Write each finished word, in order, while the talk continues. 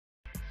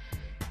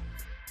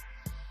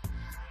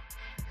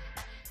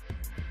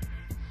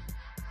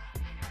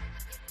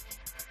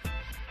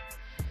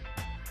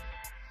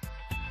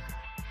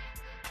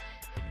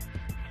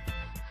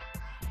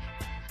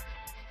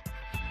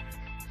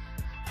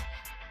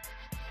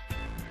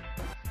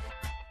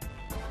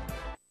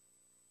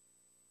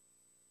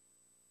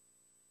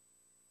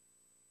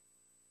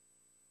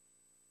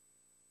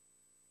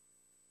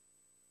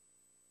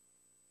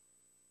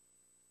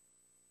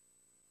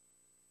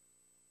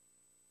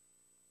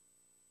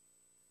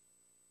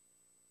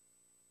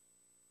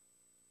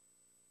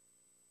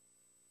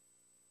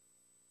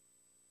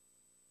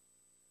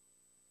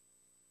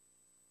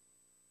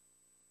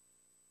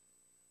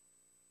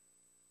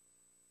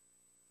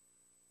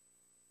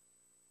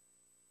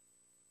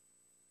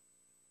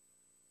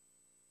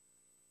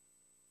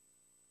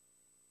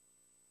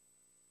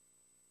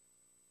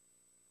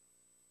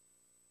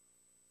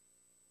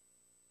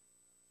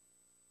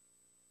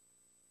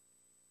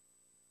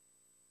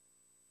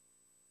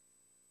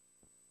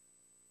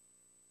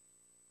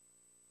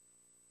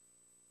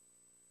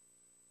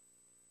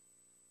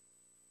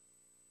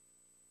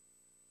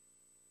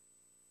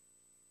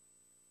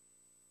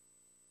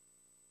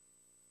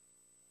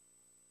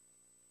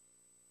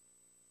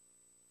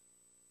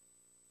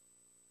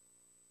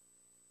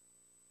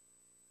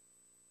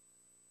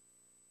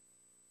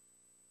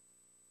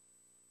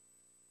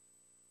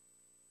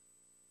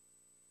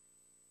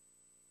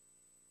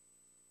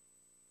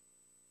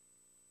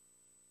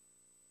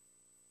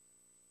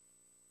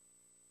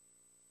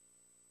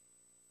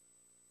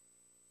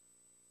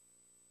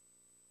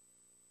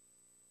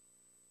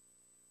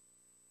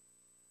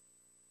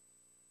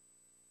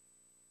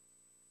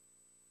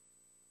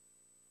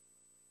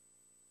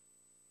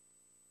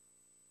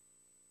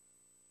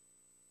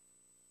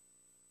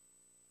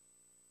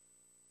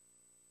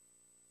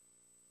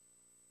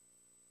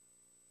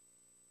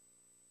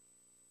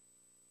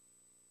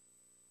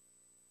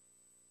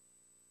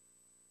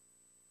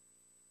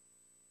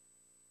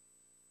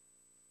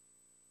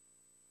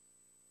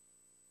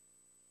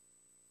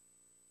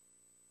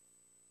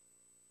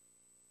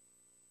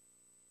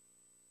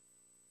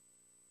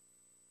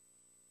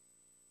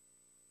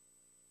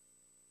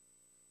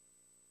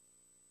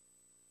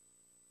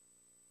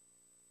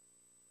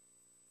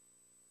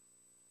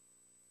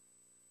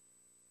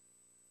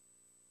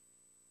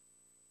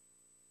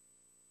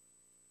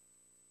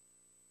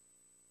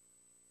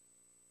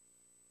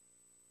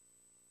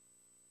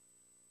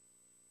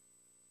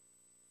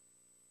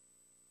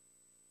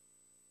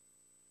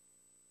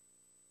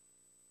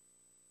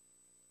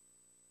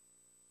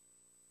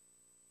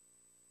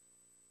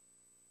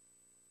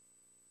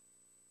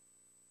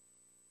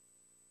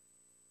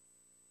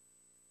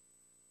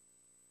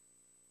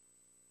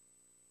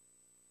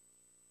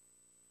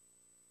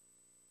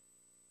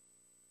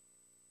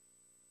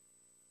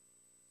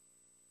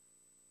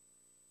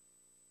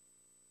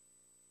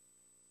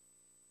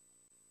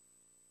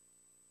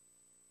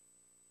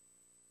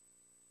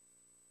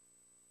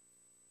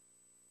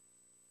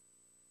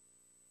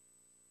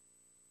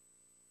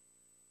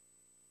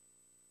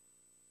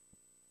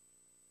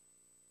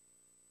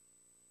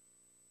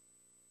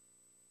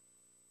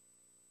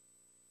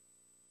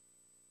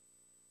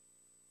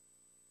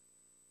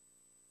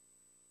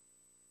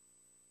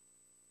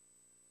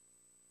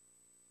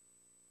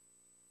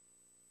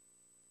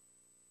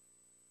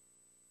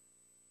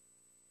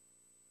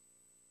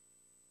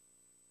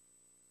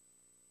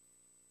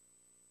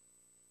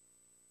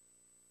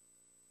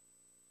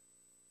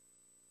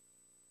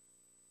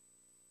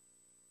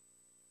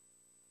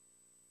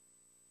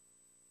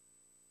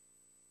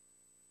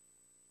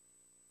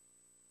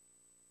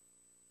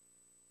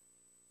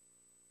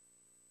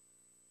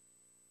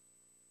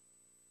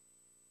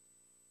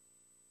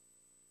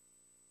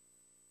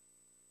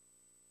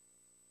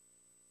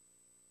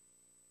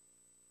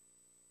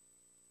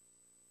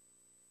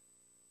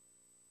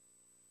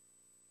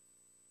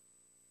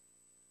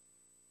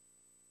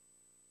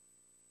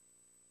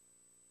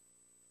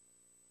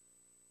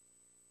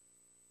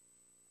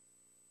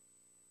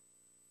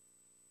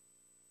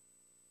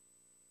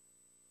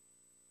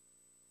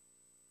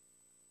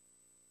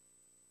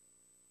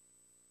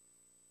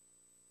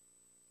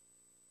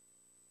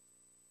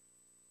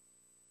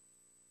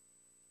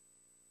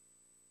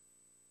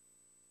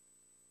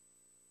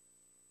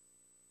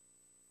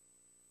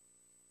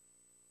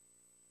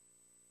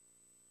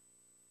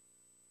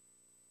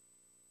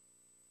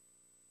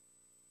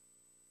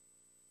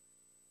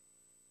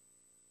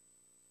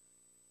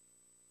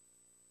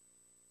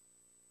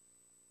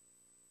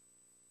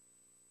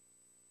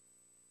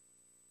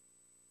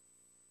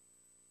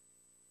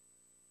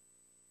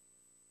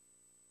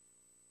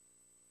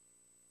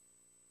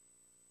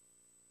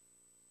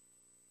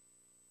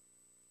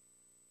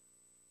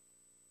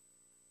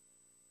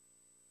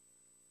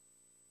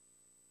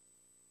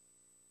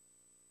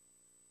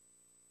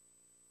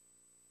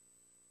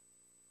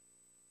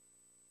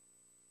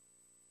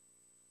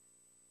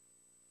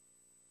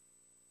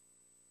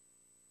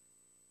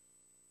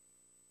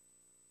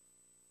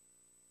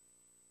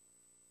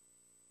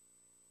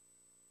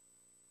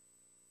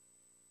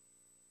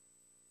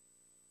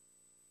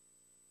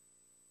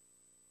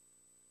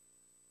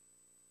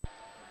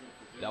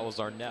That was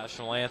our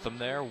national anthem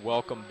there.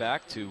 Welcome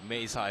back to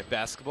Mays High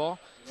basketball.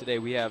 Today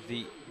we have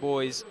the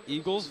boys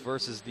Eagles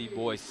versus the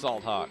boys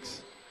Salt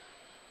Hawks.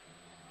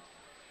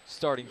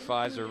 Starting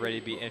fives are ready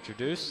to be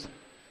introduced.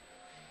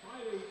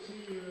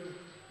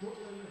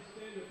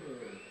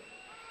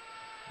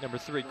 Number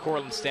 3,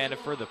 Cortland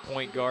Standifer, the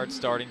point guard,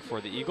 starting for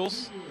the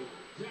Eagles.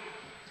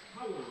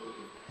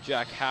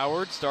 Jack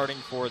Howard starting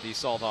for the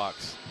Salt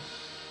Hawks.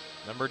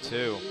 Number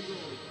 2.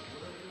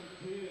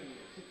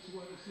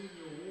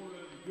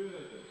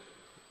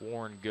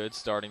 Warren Good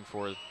starting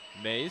for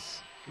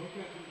Mays.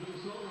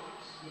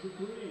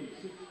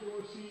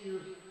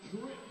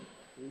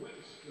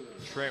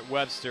 Trent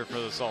Webster for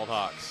the Salt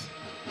Hawks.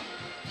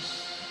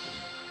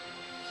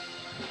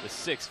 The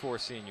 6'4"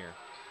 senior.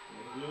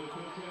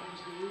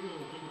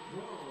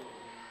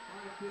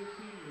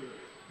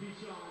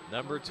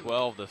 Number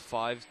 12, the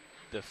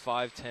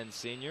 5'10"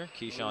 senior,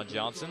 Keyshawn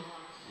Johnson,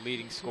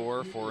 leading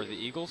scorer for the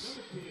Eagles.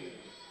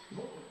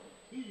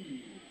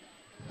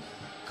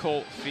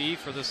 Colt Fee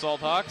for the Salt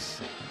Hawks.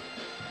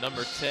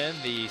 Number 10,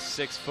 the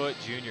 6'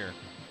 junior.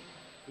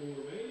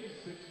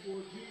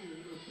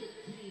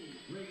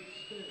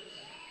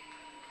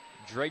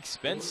 Drake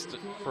Spence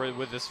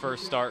with his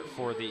first start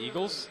for the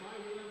Eagles.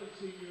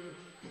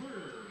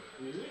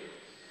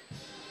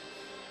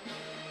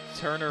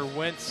 Turner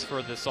Wentz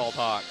for the Salt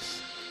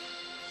Hawks.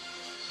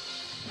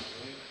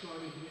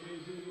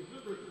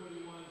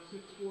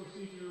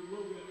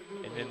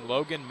 And then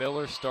Logan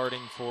Miller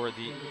starting for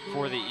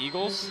the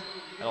Eagles.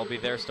 That'll be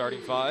their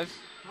starting 5.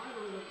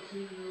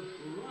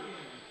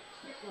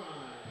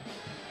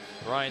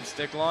 Ryan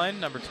Stickline,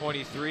 number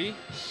 23.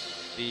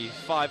 The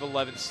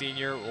 5'11"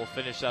 senior will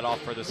finish that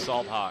off for the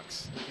Salt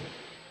Hawks.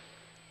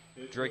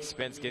 Drake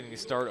Spence getting the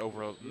start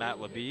over Matt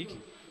LeBeague.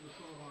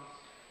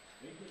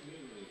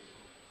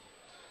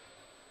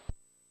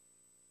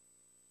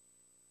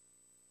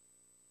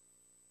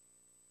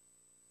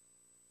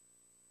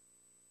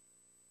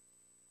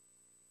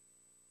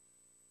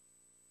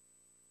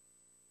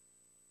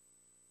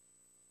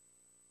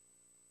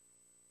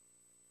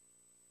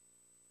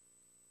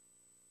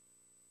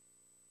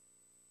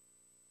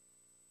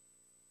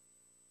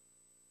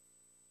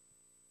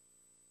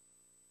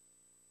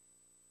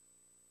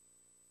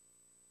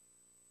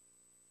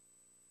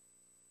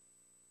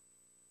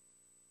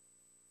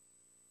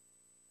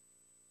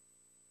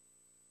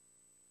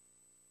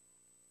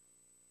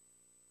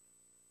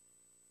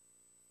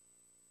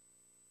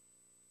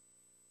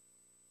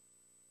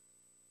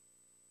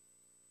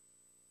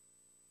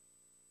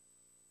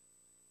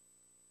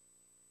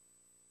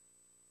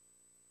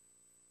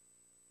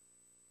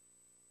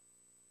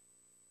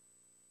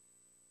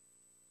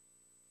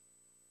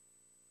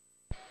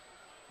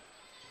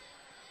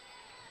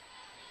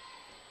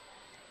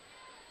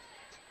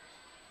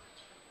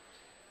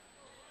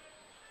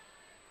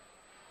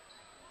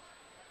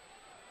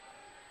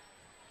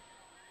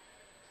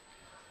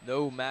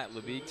 No Matt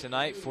LeBeague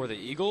tonight for the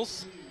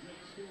Eagles.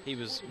 He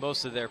was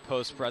most of their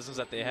post presence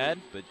that they had,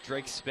 but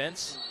Drake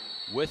Spence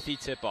with the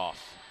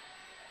tip-off.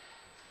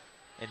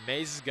 And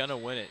Mays is gonna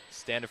win it.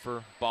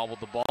 Standifer bobbled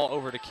the ball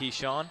over to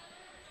Keyshawn.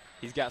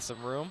 He's got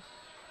some room.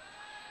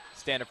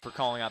 Standifer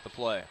calling out the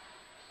play.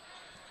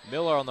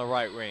 Miller on the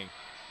right wing.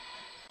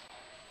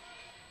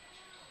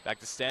 Back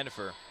to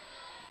Standifer.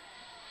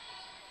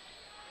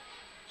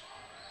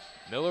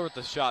 Miller with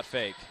the shot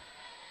fake.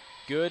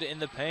 Good in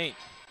the paint.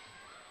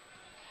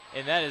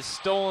 And that is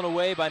stolen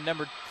away by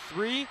number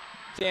 3.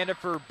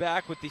 Standifer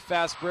back with the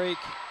fast break.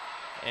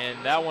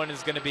 And that one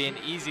is going to be an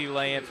easy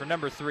lay-in for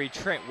number 3,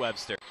 Trent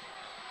Webster.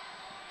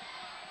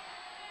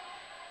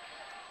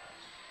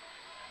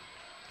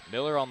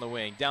 Miller on the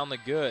wing, down the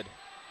good.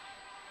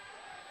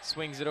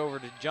 Swings it over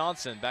to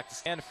Johnson, back to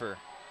Standifer.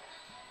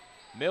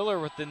 Miller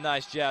with the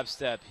nice jab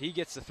step. He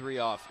gets the 3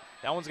 off.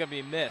 That one's going to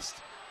be missed.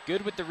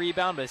 Good with the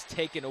rebound, but it's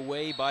taken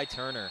away by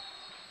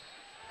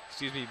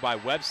by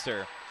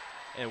Webster.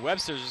 And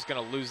Webster's just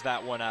going to lose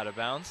that one out of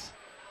bounds.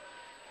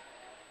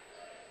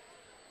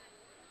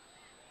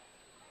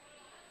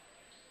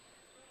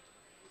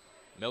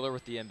 Miller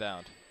with the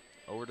inbound.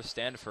 Over to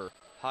Standifer.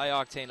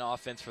 High-octane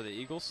offense for the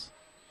Eagles.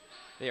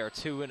 They are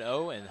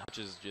 2-0, and Hutch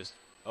is just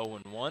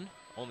 0-1.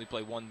 Only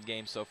played 1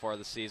 game so far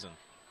this season.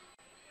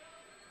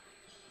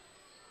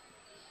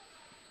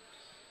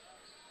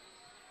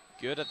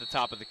 Good at the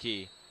top of the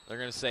key. They're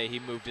going to say he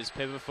moved his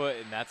pivot foot,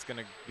 and that's going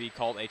to be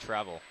called a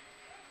travel.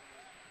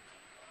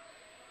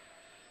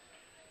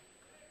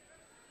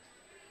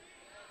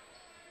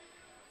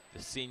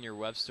 The senior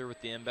Webster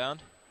with the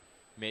inbound.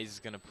 Mays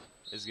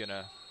is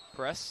gonna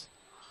press.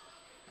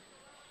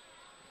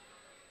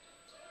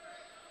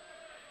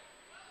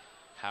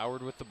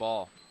 Howard with the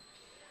ball.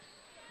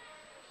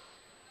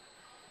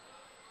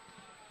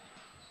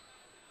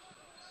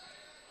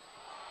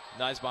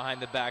 Nice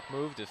behind the back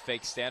move to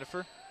fake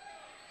Standifer.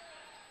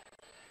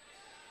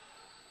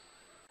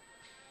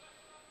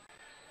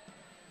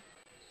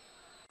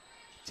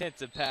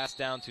 Tentative pass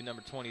down to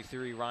number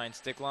 23, Ryan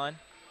Stickline.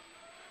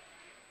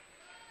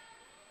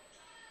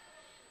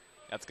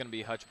 That's going to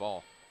be Hutch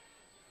ball.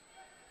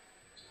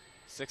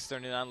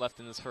 6:39 left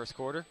in this first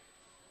quarter.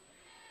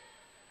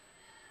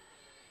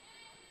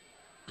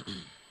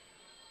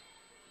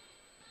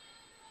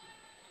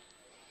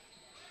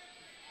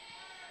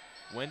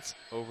 Wentz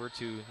over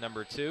to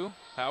number 2,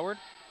 Howard.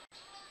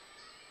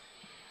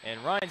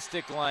 And Ryan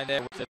Stickline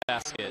there with the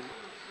basket.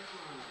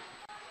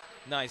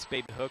 Nice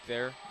baby hook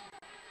there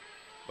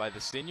by the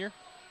senior.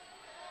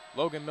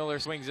 Logan Miller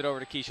swings it over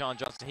to Keyshawn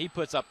Johnson. He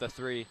puts up the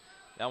 3.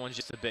 That one's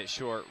just a bit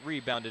short.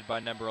 Rebounded by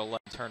number 11,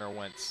 Turner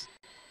Wentz.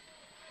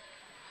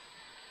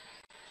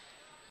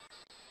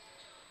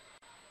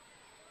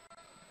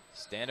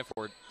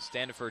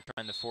 Standiford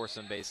trying to force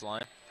some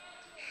baseline.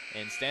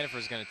 And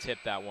Standiford's going to tip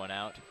that one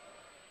out.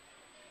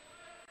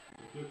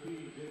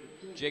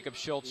 Jacob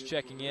Schultz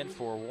checking in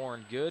for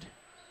Warren Good.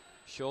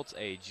 Schultz,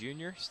 a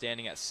junior,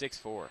 standing at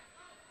 6'4".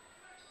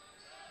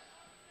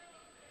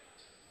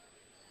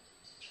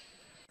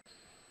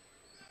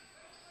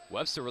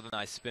 Webster with a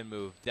nice spin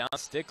move. Down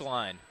stick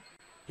line.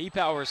 He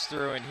powers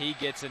through and he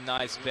gets a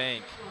nice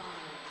bank.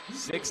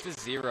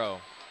 6-0.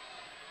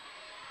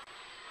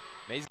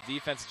 Mays'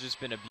 defense has just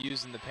been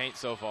abused in the paint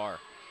so far.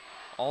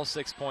 All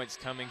 6 points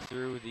coming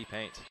through the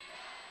paint.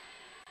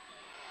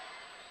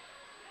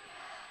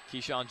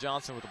 Keyshawn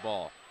Johnson with the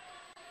ball.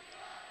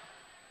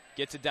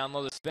 Gets it down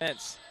low to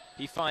Spence.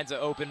 He finds an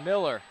open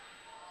Miller.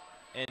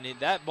 And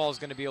that ball is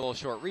going to be a little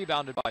short.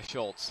 Rebounded by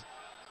Schultz.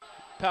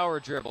 Power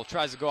dribble.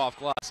 Tries to go off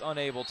glass.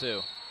 Unable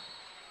to.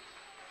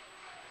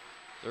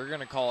 They're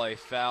going to call a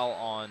foul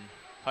on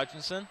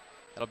Hutchinson.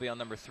 That'll be on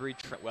number 3,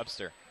 Trent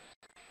Webster.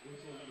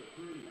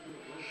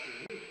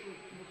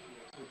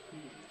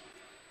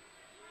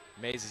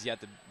 Mays is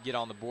yet to get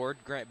on the board.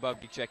 Grant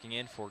Bugby checking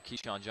in for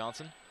Keyshawn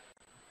Johnson.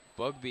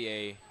 Bugby,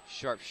 a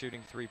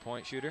sharp-shooting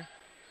three-point shooter.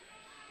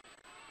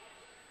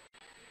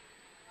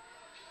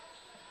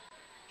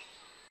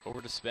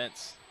 Over to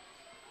Spence.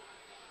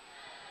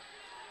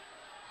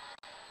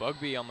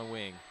 Bugby on the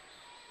wing.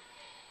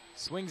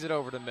 Swings it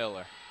over to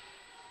Miller.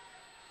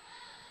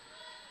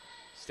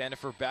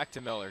 Standiford back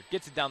to Miller.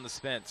 Gets it down to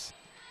Spence.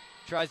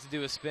 Tries to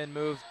do a spin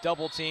move.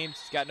 Double teamed.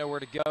 He's got nowhere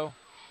to go.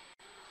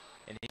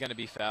 And he's going to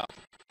be fouled.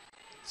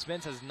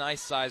 Spence has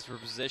nice size for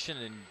position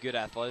and good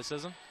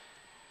athleticism.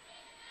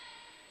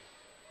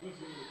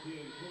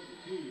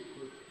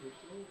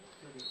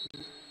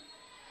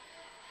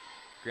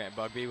 Grant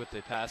Bugby with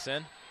the pass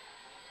in.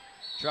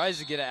 Tries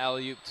to get an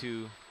alley-oop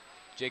to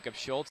Jacob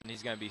Schultz, and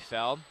he's going to be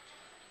fouled.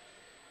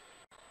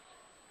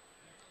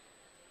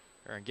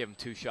 We're going to give him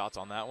 2 shots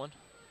on that one.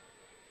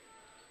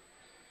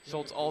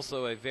 Schultz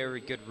also a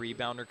very good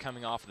rebounder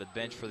coming off of the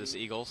bench for the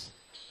Eagles,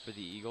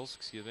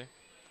 excuse me.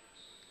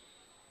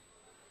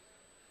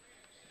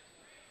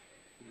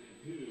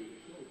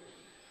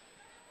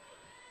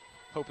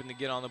 Hoping to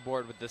get on the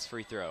board with this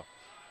free throw.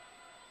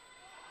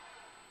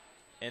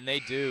 And they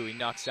do. He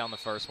knocks down the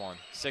first one.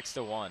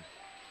 6-1.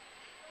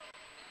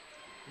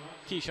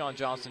 Keyshawn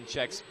Johnson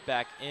checks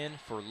back in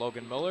for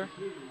Logan Miller.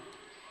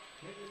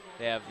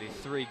 They have the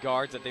 3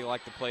 guards that they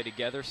like to play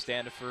together,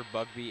 Standiford,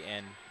 Bugby,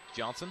 and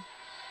Johnson.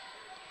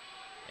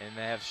 And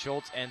they have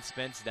Schultz and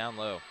Spence down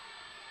low.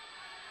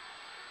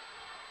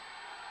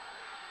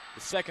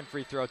 The second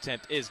free throw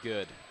attempt is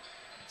good.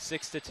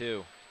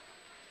 6-2.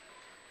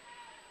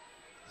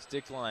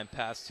 Stick line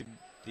pass to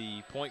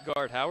the point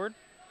guard, Howard.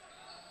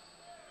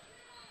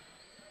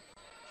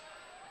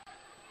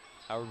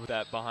 Howard with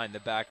that behind the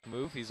back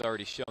move. He's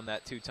already shown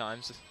that 2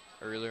 times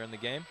earlier in the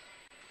game.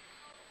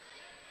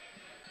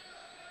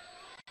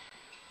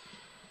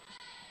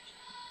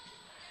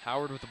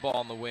 Howard with the ball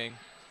on the wing.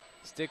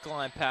 Stick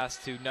line pass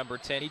to number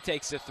 10. He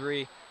takes a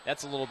 3.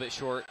 That's a little bit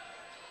short.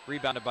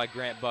 Rebounded by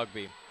Grant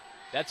Bugby.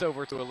 That's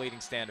over to a leading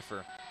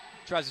Standiford.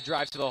 Tries to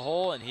drive to the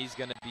hole, and he's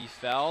going to be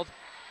fouled.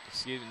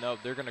 Excuse me, no,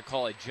 they're going to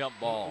call a jump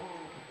ball.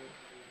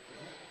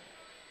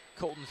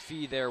 Colton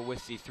Fee there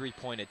with the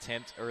 3-point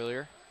attempt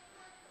earlier.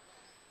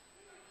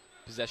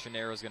 Possession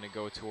arrow is going to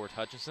go toward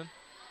Hutchinson.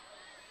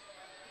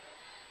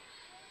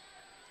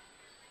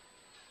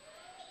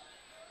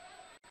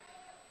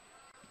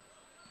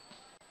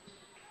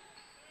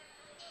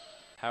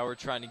 Howard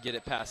trying to get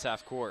it past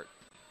half court,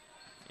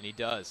 and he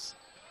does.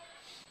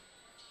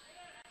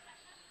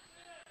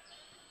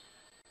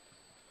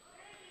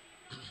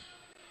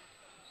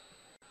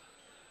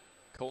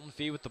 Colton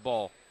Fee with the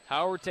ball.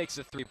 Howard takes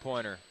a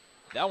 3-pointer.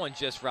 That one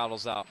just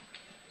rattles out.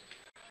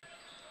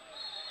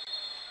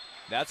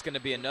 That's going to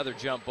be another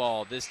jump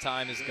ball. This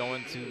time is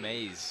going to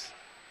Mays.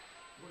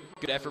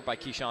 Good effort by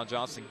Keyshawn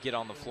Johnson. Get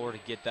on the floor to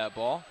get that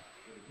ball.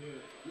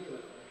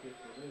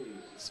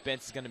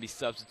 Spence is going to be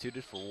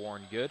substituted for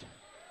Warren Good.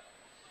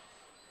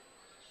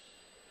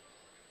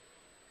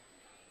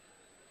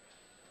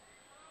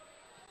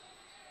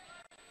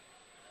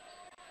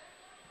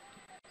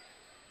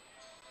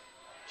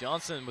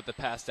 Johnson with the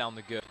pass down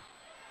the good.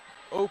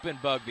 Open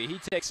Bugby. He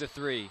takes a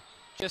 3.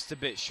 Just a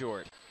bit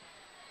short.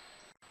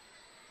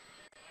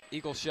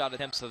 Eagle shot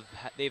attempts,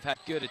 they've had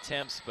good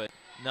attempts, but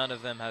none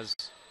of them has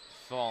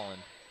fallen.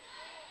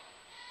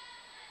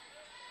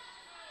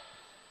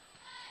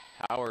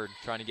 Howard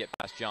trying to get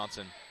past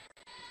Johnson.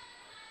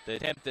 The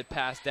attempted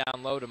pass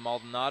down low to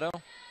Maldonado.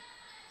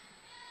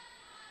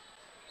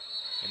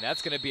 And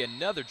that's going to be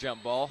another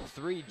jump ball.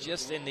 3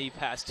 just in the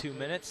past 2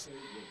 minutes.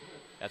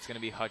 That's going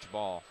to be Hutch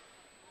ball.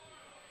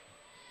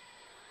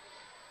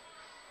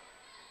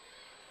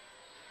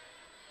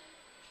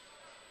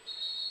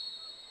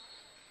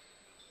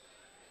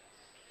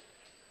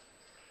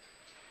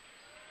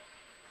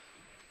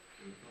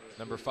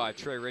 Number 5,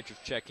 Trey Richards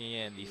checking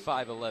in, the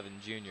 5'11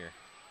 junior.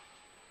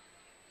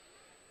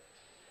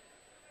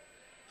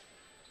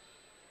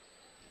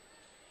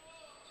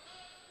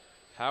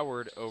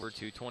 Howard over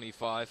to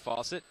 25,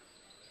 Fawcett.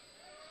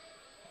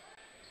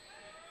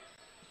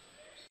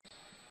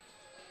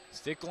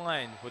 Stick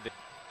line with a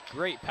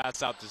great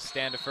pass out to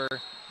Standifer.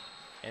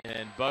 And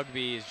then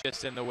Bugby is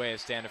just in the way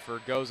of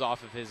Standifer, goes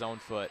off of his own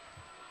foot.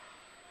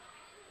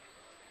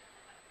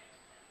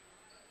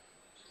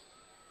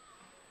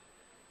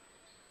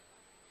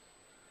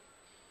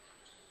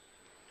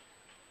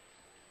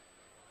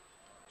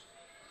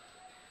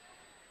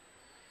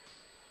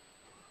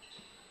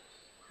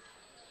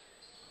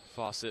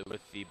 Fawcett with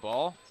the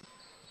ball.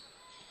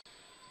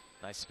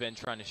 Nice spin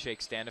trying to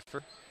shake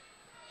Standifer.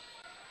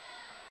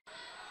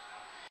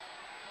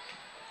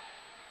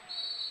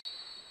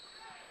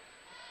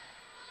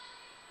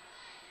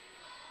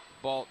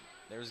 Ball,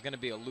 there's going to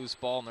be a loose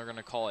ball, and they're going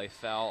to call a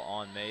foul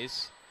on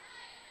Mays.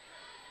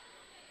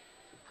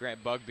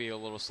 Grant Bugby a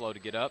little slow to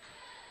get up.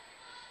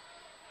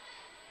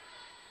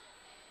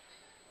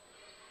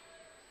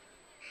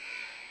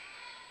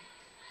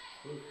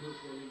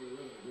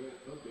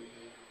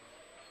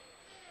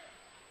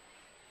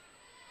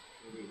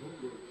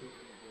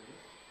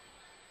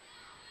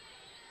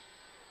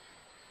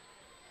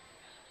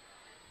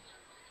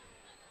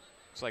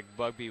 Looks like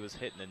Bugby was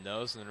hit in the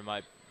nose, and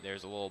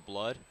there's a little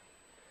blood.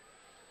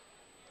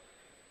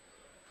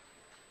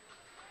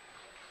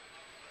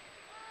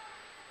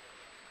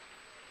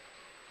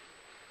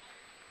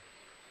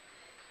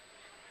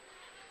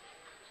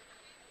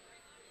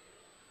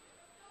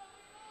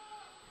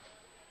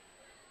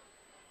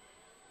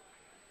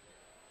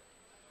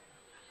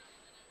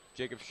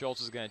 Jacob Schultz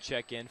is going to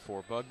check in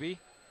for Bugby.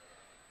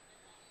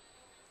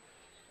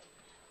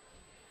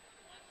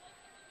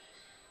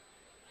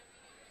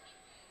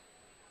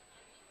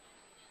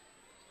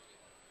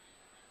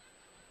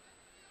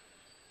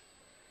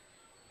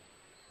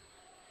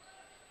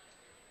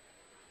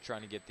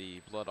 Trying to get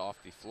the blood off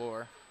the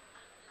floor.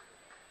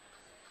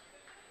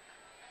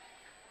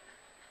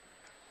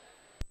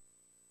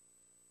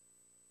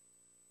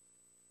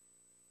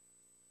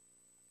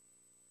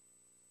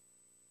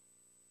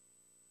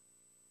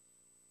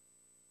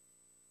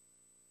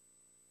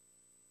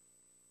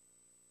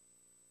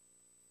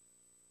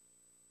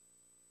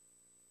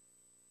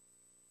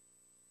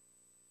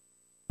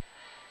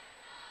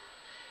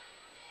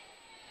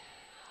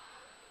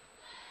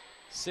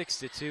 Six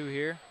to 2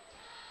 here.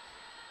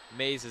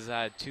 Mays has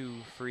had 2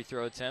 free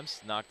throw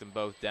attempts, knocked them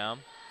both down.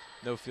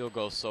 No field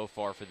goals so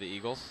far for the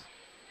Eagles.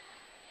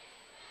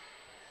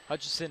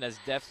 Hutchinson has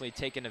definitely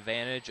taken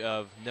advantage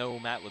of no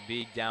Matt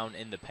Lebeeg down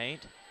in the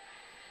paint.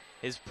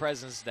 His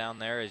presence down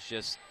there is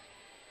just,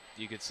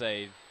 you could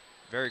say,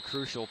 very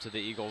crucial to the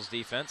Eagles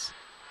defense,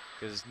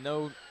 because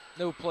no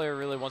player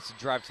really wants to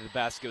drive to the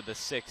basket with a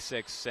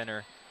 6'6"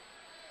 center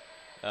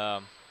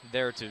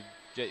there to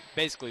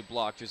basically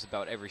block just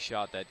about every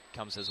shot that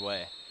comes his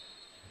way.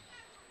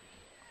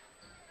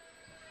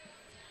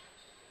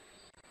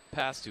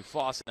 Pass to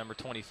Fawcett, number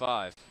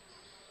 25.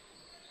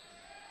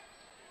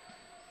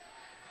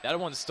 That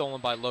one's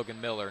stolen by Logan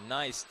Miller.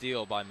 Nice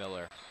steal by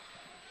Miller.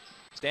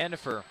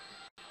 Standifer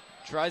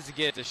tries to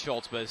get it to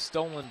Schultz, but is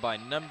stolen by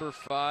number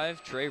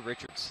 5, Trey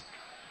Richards.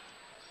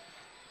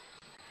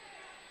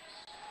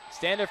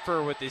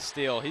 Standifer with the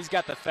steal. He's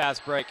got the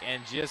fast break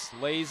and just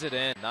lays it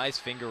in. Nice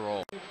finger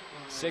roll.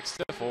 6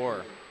 to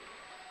 4.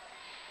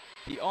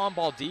 The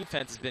on-ball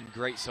defense has been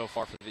great so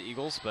far for the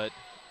Eagles, but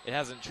it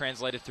hasn't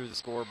translated through the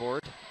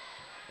scoreboard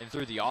and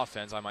through the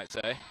offense, I might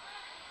say.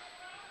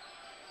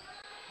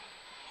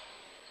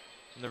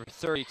 Number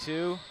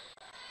 32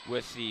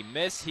 with the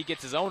miss. He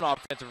gets his own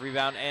offensive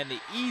rebound and the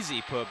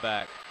easy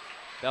putback.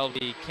 That'll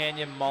be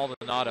Canyon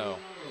Maldonado.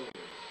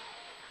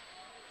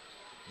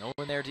 No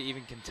one there to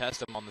even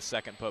contest him on the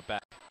second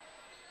putback.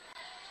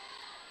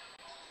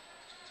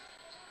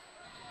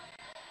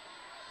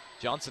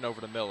 Johnson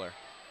over to Miller.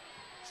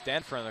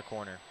 Stanford in the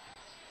corner.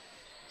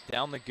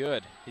 Down the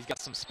good. He's got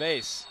some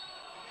space.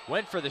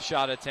 Went for the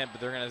shot attempt,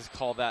 but they're going to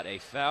call that a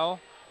foul.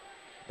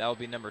 That will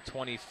be number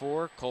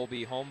 24,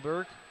 Colby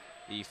Holmberg,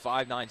 the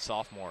 5'9"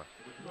 sophomore.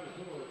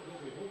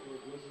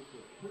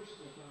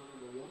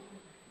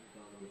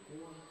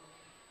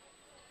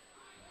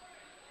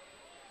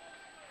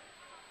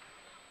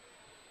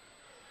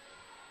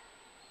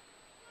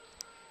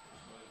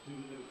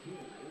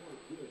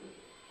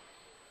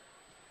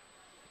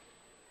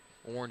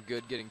 Warren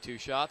Good getting 2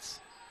 shots.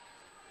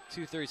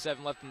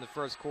 2:37 left in the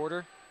first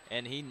quarter,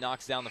 and he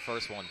knocks down the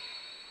first one.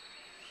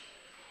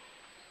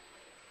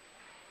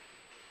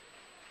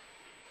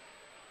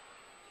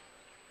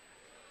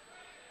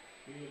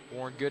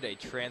 Warren Good, a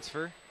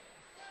transfer.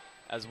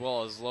 as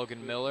well as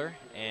Logan Miller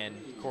and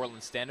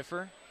Cortland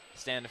Standifer.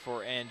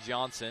 Standifer and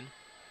Johnson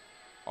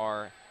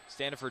are,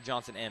 Standifer,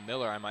 Johnson, and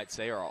Miller, I might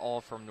say, are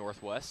all from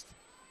Northwest.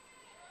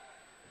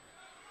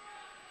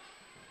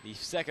 The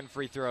second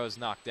free throw is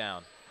knocked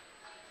down.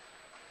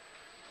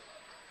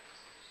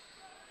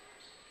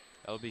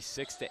 That'll be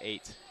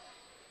 6-8.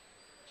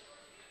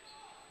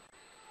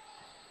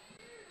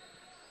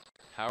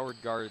 Howard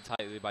guarded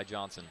tightly by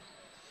Johnson.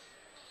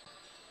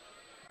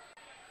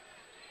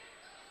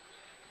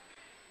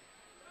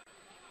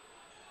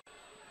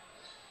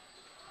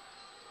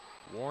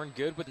 Warren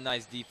Good with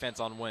nice defense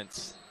on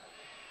Wentz.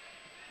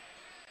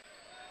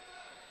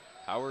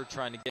 Howard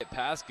trying to get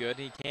past Good,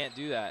 and he can't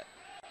do that.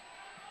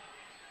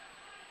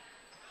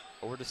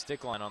 Over to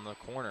Stickline on the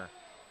corner.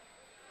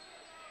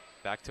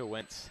 Back to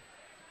Wentz.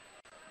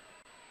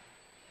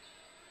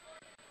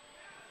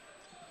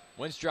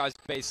 Wentz drives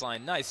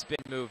baseline, nice spin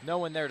move. No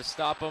one there to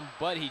stop him,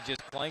 but he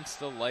just planks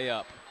the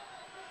layup.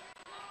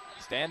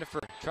 Standifer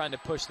trying to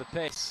push the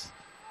pace.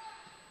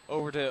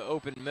 Over to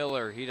open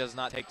Miller. He does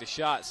not take the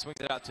shot. Swings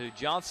it out to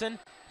Johnson.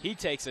 He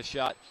takes a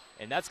shot,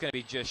 and that's going to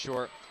be just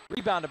short.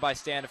 Rebounded by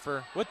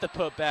Standifer with the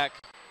putback.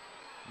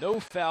 No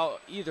foul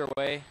either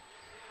way.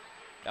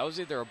 That was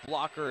either a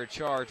block or a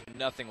charge, but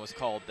nothing was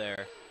called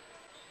there.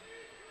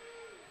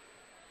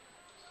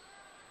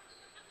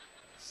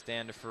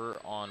 Standifer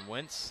on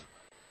Wentz.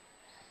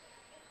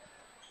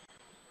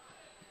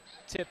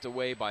 Tipped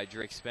away by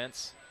Drake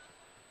Spence.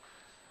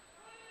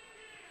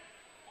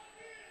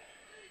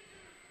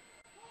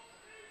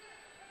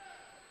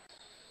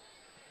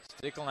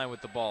 Stickline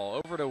with the ball.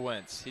 Over to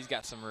Wentz. He's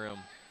got some room.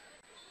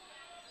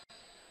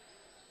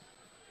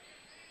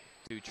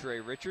 To Trey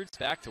Richards.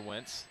 Back to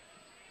Wentz.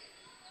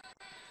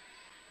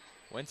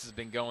 Wentz has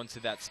been going to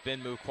that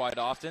spin move quite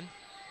often.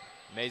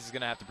 Mays is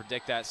going to have to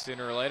predict that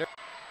sooner or later.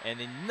 And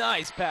a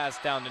nice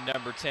pass down to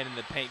number 10 in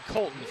the paint,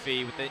 Colton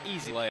Fee, with an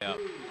easy layup.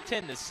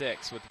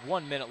 10-6 with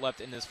 1 minute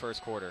left in this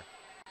first quarter.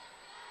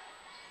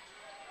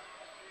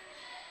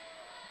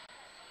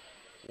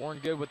 Warren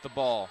Good with the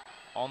ball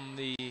on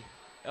the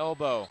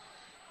elbow.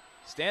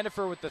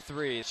 Standifer with the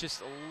three. It's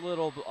just a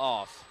little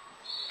off.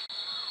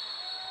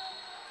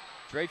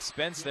 Drake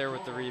Spence there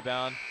with the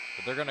rebound,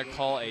 but they're going to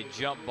call a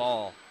jump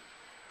ball.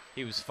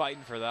 He was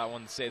fighting for that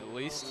one, to say the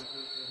least.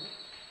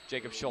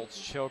 Jacob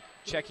Schultz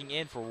checking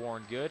in for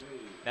Warren Good.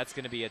 That's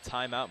going to be a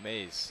timeout,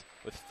 Mays.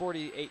 With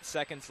 48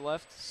 seconds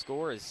left,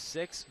 score is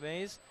 6,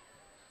 Mays.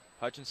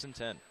 Hutchinson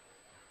 10.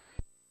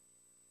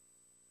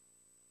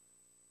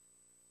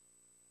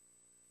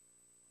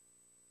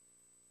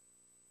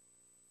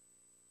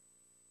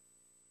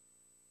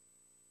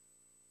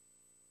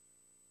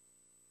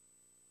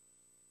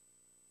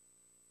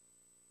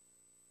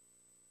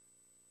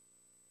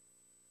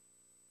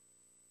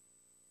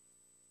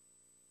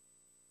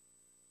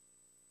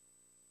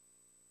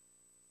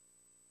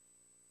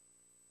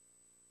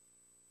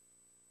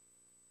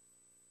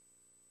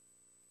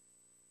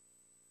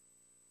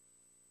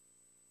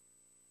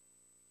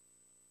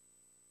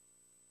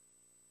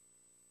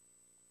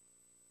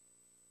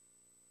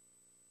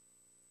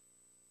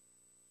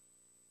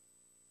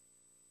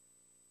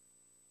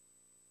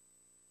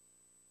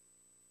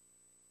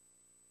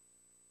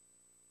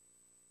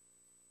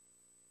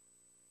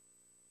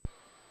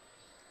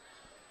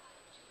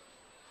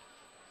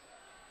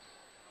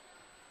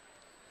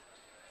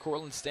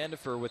 Cortland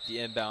Standifer with the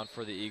inbound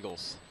for the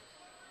Eagles.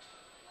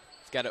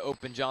 He's got to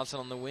open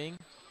Johnson on the wing.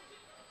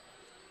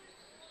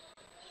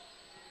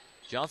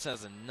 Johnson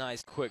has a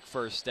nice quick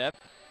first step.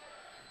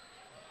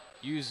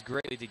 Used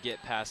greatly to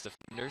get past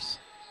defenders,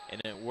 and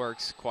it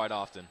works quite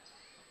often.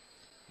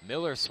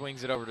 Miller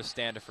swings it over to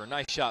Standifer.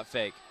 Nice shot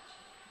fake.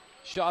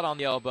 Shot on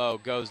the elbow,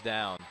 goes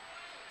down.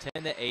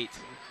 10-8.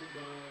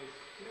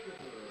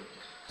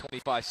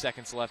 25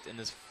 seconds left in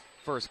this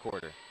first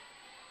quarter.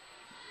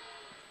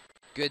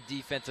 Good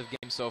defensive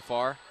game so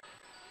far.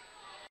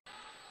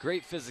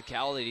 Great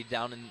physicality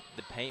down in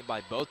the paint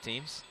by both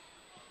teams.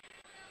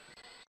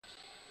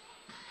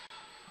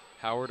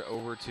 Howard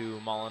over to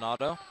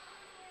Molinado.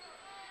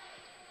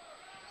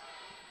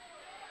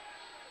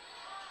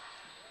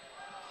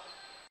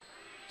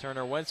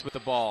 Turner Wentz with the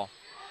ball.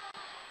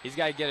 He's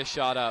got to get a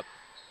shot up.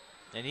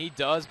 And he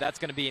does. That's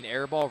going to be an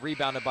air ball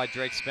rebounded by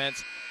Drake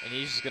Spence. And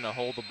he's just going to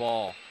hold the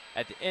ball.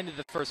 At the end of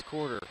the first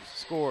quarter,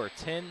 score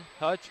 10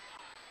 Hutch.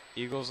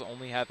 Eagles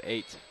only have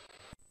 8.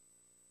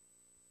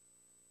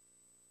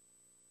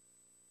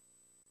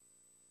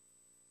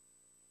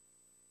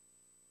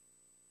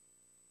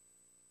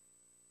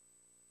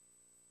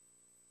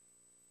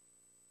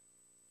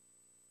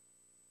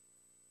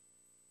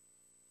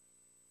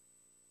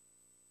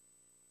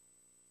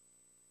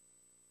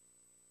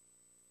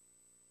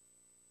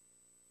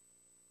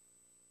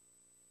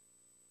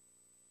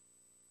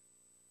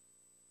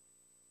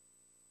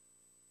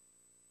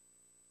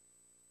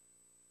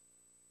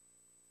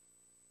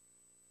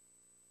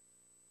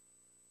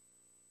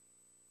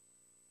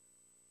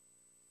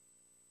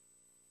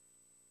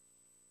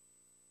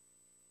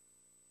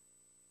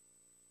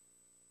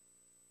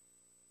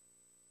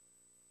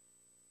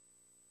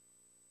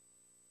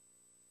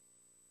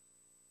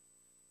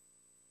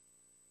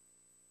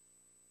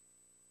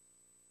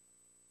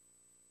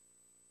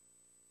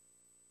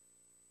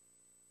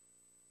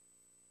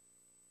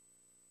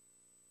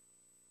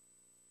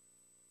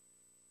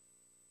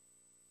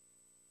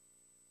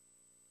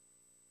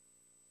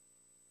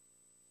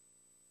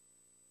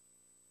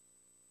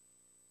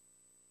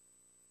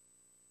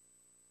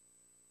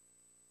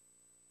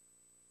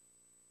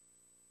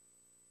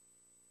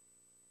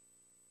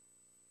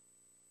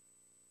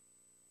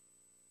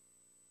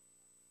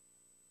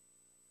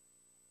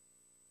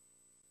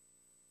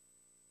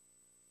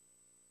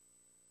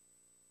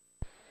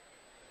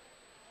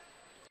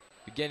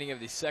 Beginning of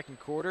the second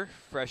quarter,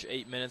 fresh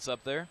 8 minutes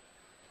up there.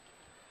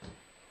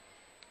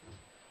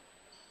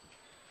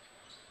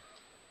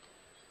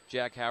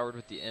 Jack Howard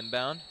with the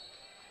inbound.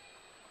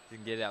 He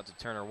can get it out to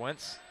Turner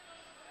Wentz.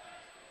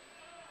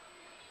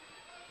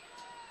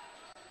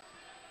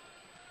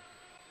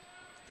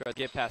 Tries to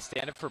get past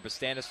Standiford, but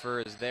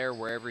Standiford is there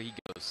wherever he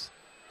goes.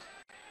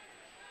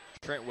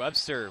 Trent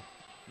Webster,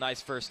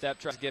 nice first step,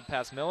 tries to get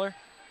past Miller.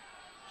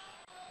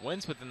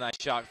 Wins with a nice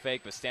shot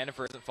fake, but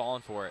Standiford isn't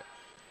falling for it.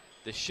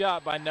 The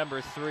shot by number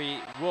 3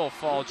 will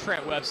fall.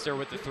 Trent Webster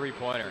with the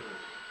three-pointer.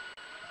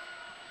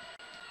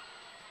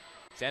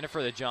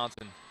 Standiford to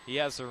Johnson. He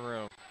has some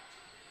room.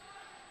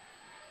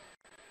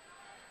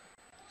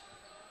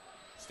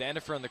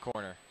 Standiford in the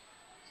corner.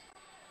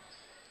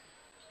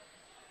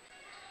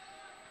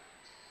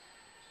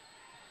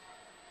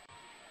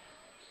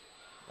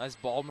 Nice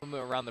ball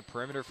movement around the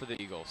perimeter for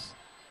the Eagles.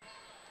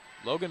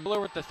 Logan Miller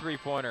with the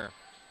three-pointer,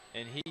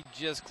 and he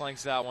just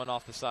clanks that one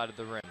off the side of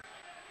the rim.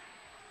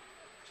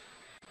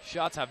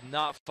 Shots have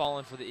not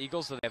fallen for the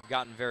Eagles, so they've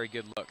gotten very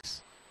good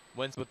looks.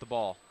 Wins with the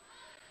ball.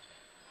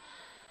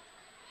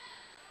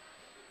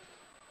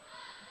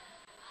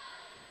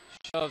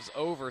 Shoves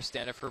over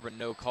Standiford, but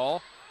no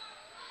call.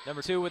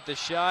 Number 2 with the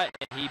shot,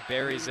 and he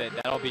buries it.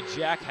 That'll be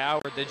Jack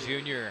Howard, the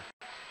junior.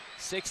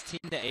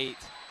 16-8.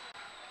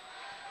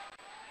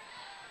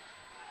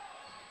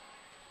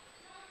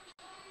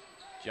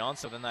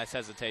 Johnson with a nice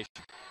hesitation.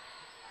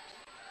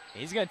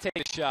 He's going to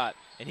take the shot,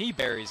 and he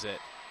buries it.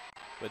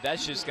 But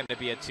that's just going to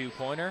be a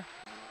two-pointer.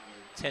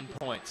 10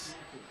 points.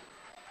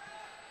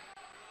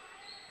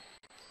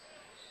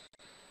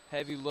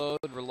 Heavy load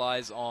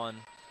relies on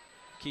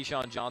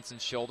Keyshawn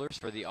Johnson's shoulders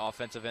for the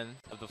offensive end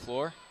of the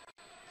floor,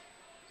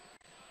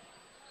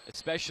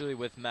 especially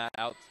with Matt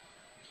out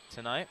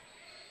tonight.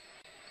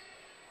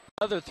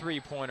 Another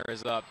three-pointer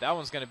is up. That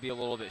one's going to be a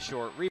little bit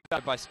short.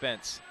 Rebound by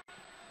Spence.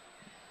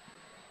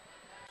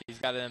 He's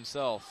got it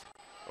himself.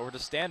 Over to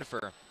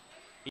Standiford.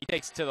 He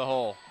takes it to the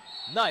hole.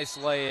 Nice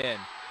lay-in.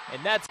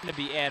 And that's going to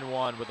be and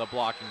one with a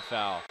blocking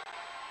foul.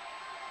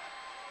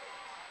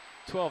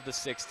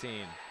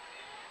 12-16.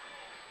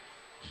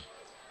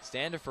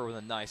 Standiford with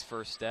a nice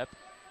first step.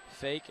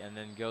 Fake, and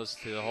then goes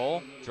to the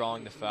hole,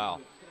 drawing the foul.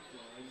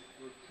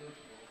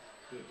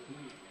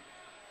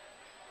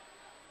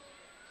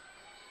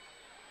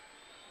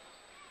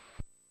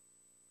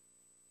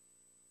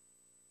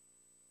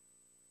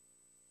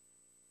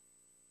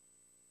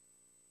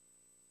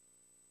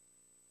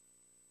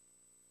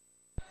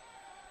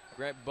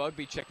 Grant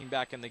Bugby checking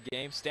back in the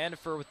game.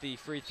 Standiford with the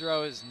free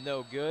throw is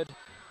no good.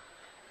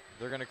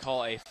 They're going to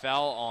call a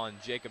foul on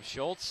Jacob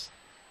Schultz.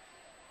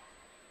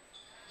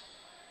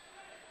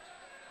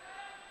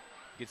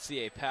 You can see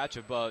a patch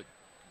above,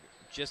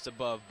 just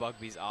above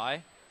Bugby's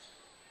eye.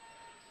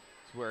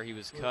 It's where he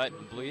was cut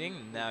and bleeding,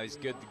 and now he's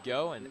good to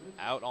go and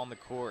out on the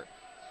court.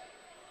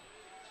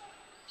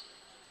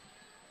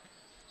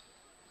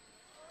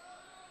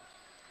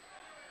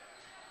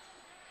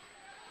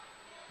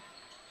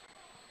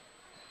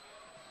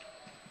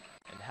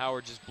 And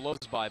Howard just blows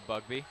by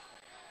Bugby.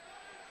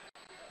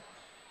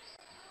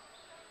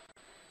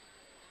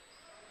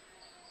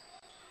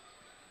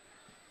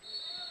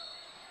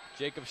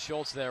 Jacob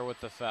Schultz there with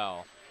the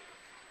foul.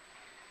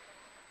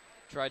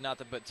 Tried not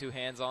to put two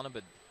hands on him,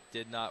 but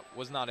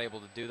was not able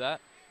to do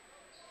that.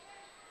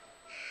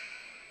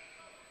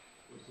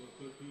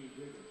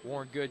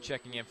 Warren Good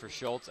checking in for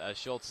Schultz as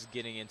Schultz is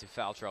getting into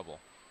foul trouble.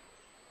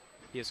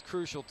 He is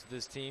crucial to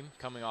this team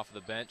coming off of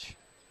the bench.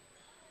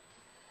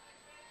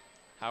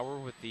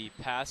 Howard with the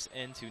pass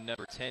into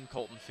number 10,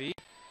 Colton Fee.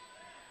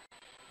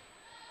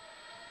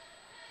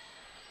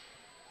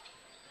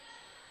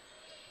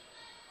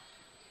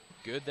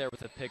 Good there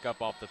with a pickup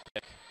off the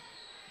pick.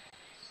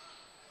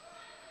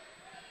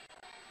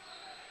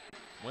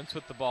 Wentz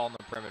with the ball on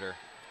the perimeter.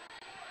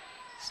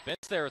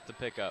 Spence there with the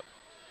pickup.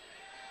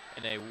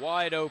 And a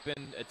wide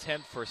open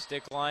attempt for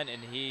stick line,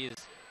 and he's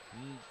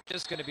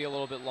just going to be a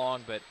little bit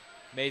long, but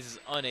Mays is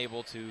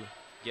unable to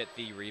get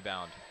the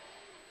rebound.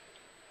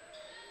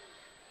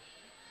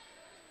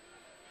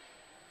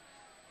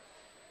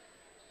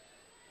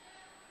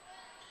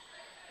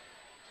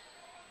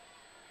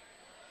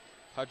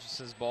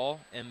 Hutchinson's ball,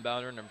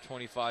 inbounder number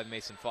 25,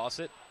 Mason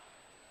Fawcett,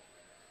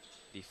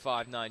 the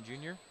 5'9"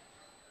 junior.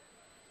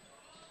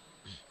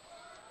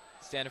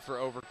 Standiford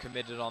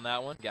overcommitted on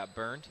that one, got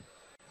burned.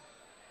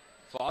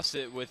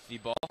 Fawcett with the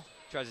ball,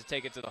 tries to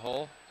take it to the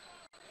hole.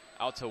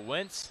 Out to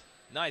Wentz,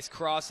 nice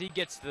cross, he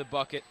gets to the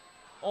bucket,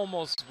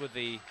 almost with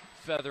a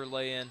feather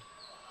lay-in,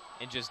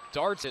 and just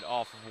darts it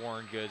off of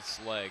Warren Good's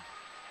leg.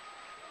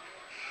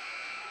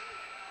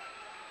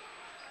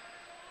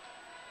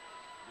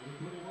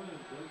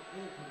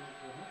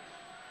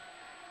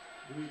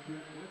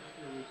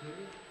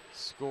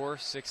 Score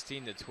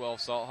 16-12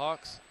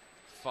 Salthawks.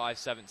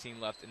 5:17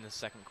 left in the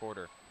second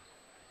quarter.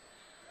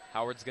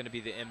 Howard's going to be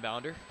the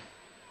inbounder.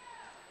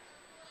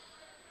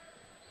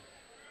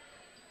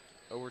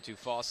 Over to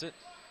Fawcett.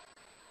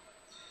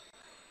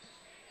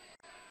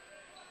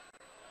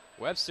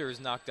 Webster is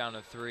knocked down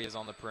a three, is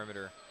on the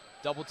perimeter.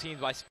 Double teamed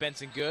by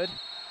Spence and Good.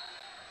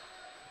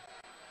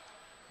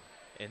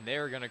 And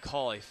they're going to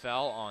call a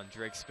foul on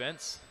Drake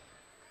Spence.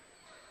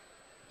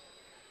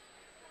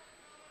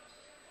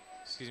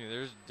 Excuse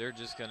me, they're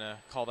just going to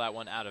call that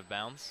one out of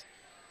bounds.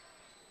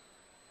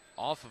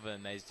 Off of a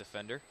Mays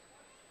defender.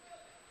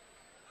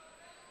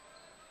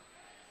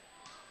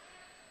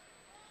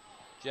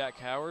 Jack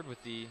Howard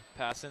with the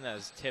pass in that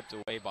is tipped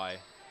away by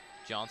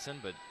Johnson,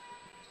 but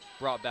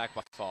brought back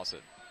by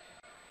Fawcett.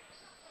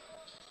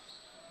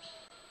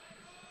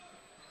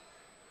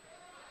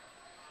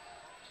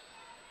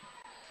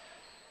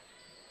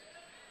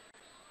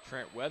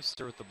 Trent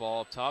Webster with the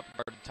ball up top,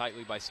 guarded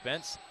tightly by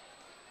Spence.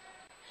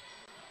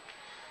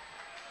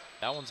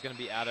 That one's going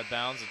to be out of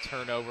bounds, a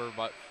turnover,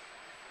 but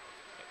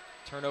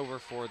turnover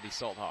for the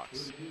Salt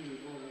Hawks.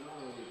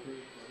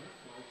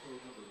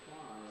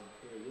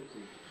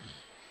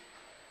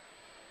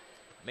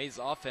 Mays'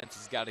 offense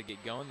has got to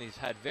get going. They've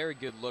had very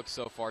good looks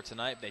so far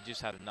tonight. They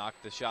just have to knock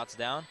the shots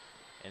down,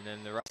 and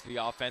then the rest of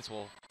the offense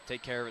will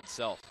take care of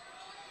itself.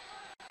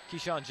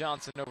 Keyshawn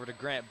Johnson over to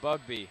Grant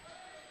Bugby.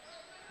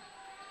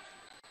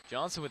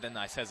 Johnson with a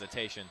nice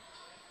hesitation.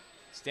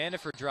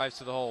 Standiford drives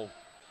to the hole.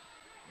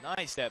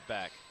 Nice step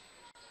back.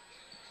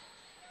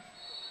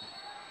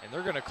 And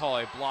they're going to call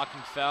a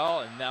blocking foul,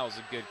 and that was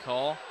a good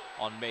call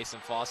on Mason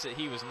Fawcett.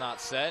 He was not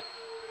set.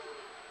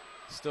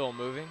 Still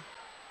moving.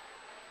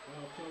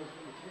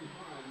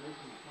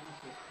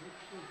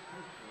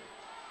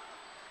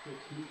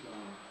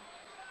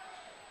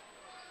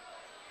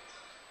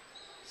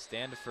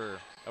 Standifer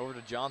over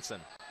to Johnson.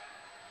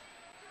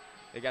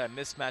 They got a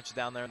mismatch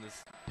down there in the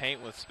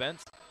paint with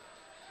Spence.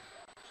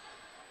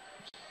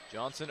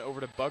 Johnson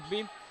over to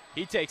Bugby.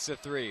 He takes the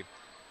three.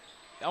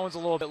 That one's a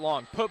little bit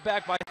long. Put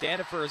back by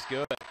Standifer is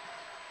good.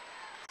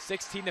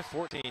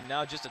 16-14.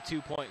 Now just a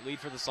 2-point lead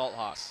for the Salt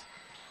Hawks.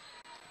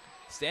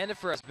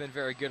 Standifer has been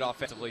very good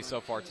offensively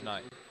so far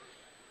tonight.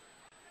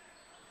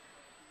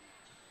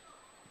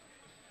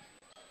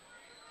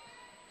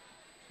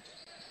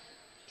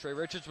 Trey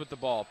Richards with the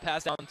ball.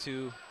 Pass down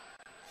to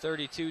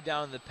 32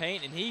 down in the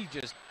paint, and he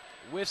just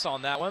whiffs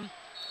on that one.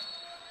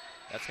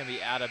 That's going to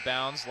be out of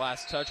bounds.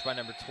 Last touch by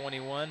number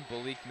 21,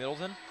 Malik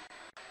Middleton.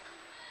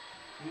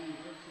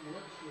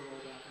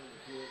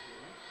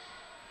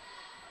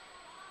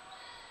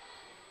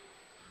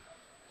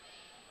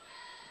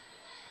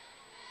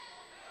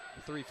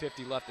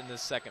 .350 left in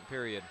this second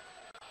period.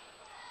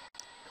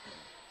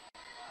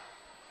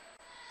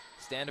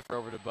 Standifer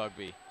over to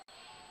Bugby.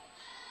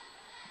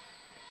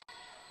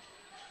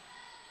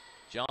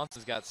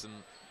 Johnson's got some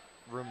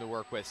room to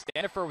work with.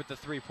 Standifer with the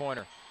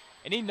three-pointer.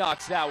 And he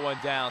knocks that one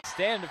down.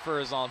 Standifer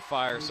is on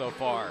fire so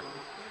far.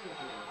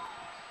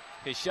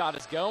 His shot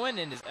is going,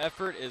 and his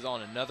effort is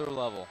on another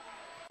level.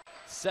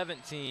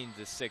 17-16.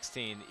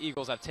 The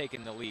Eagles have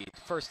taken the lead.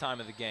 First time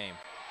of the game.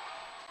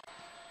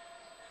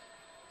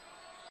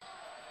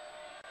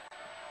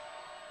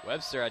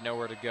 Webster had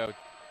nowhere to go.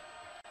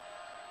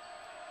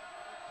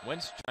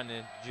 Wentz trying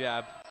to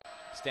jab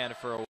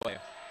Standifer away.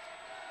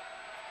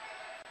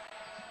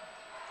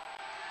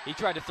 He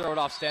tried to throw it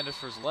off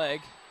Standifer's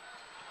leg.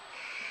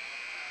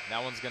 And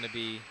that one's going to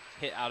be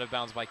hit out of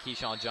bounds by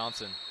Keyshawn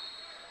Johnson.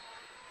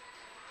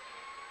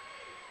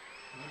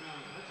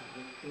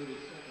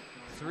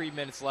 3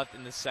 minutes left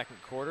in the second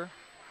quarter.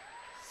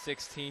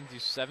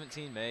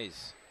 16-17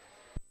 Mays.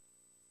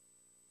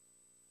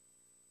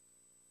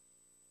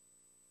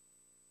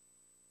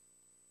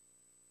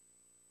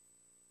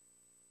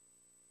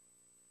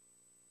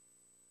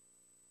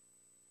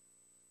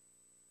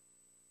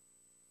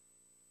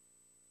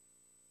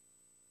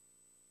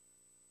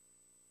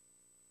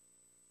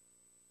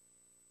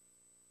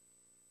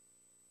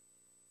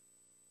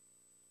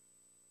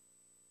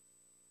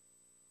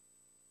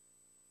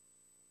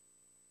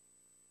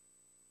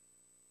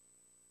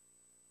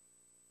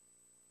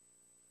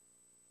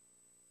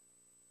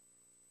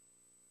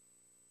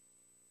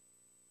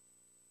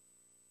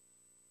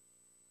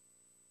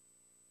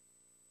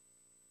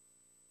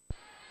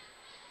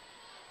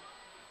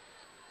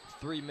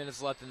 Three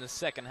minutes left in the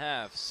second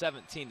half.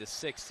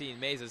 17-16.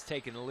 Mays has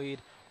taken the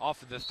lead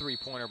off of the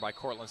three-pointer by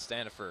Cortland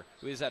Standifer,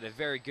 who has had a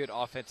very good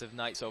offensive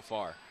night so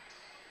far.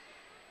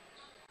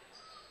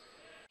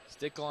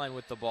 Stick line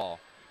with the ball.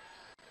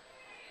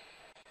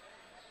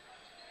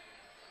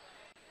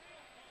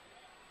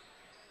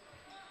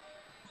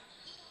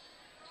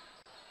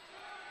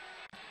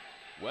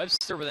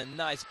 Webster with a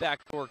nice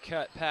backdoor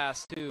cut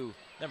pass to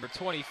number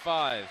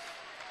 25,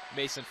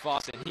 Mason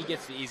Fawcett. He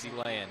gets the easy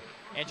lay-in.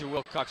 Andrew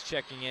Wilcox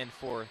checking in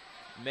for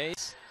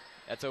Mace.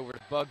 That's over to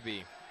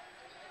Bugby.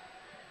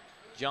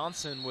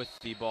 Johnson with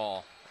the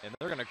ball. And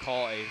they're going to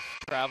call a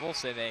travel,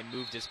 say they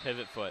moved his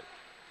pivot foot.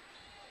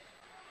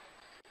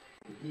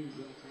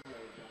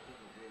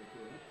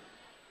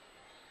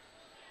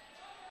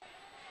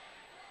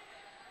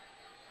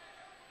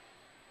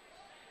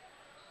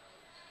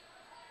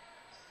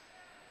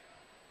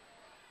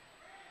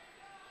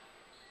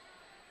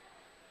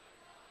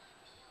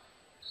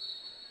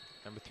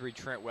 Number 3,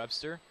 Trent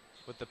Webster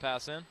with the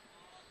pass in.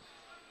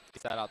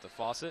 Gets that out to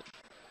Fawcett.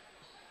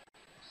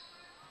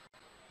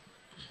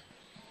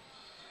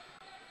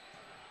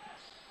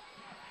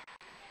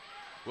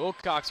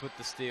 Wilcox with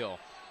the steal.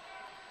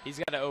 He's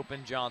got to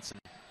open Johnson.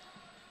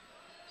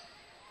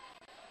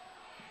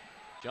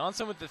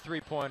 Johnson with the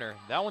three-pointer.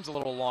 That one's a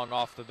little long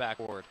off the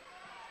backboard.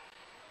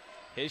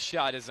 His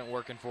shot isn't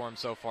working for him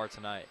so far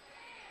tonight.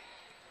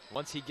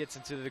 Once he gets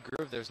into the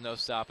groove, there's no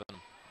stopping him.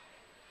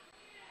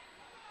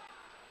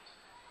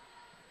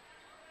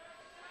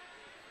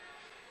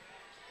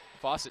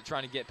 Fawcett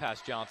trying to get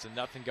past Johnson.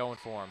 Nothing going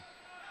for him.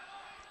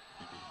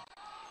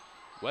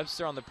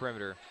 Webster on the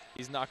perimeter.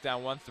 He's knocked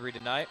down 1-3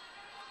 tonight.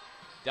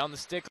 Down the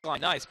stick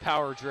line. Nice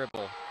power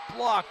dribble.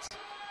 Blocked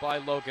by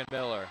Logan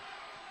Miller.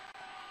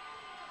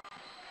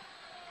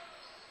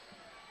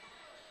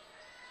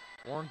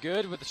 Warren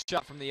Good with a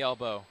shot from the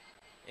elbow.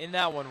 And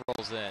that one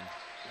rolls in.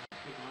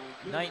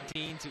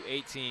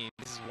 19-18.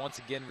 This is once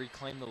again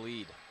reclaim the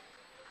lead.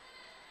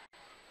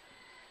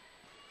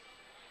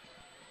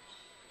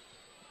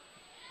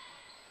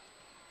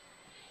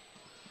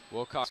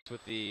 Wilcox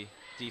with the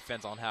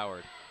defense on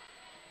Howard.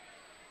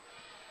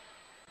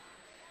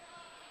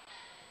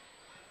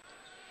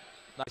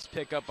 Nice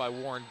pickup by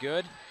Warren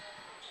Good.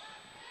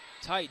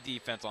 Tight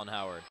defense on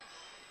Howard.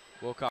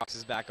 Wilcox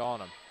is back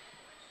on him.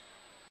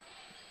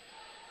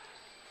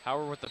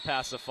 Howard with the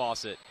pass to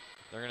Fawcett.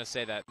 They're going to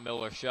say that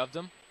Miller shoved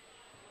him.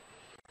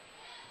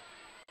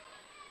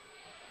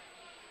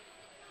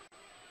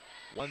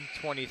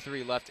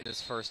 .123 left in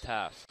his first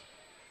half.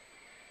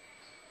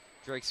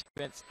 Drake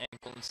Spence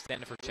and Colton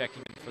Stanford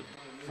checking in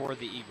for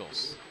the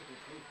Eagles.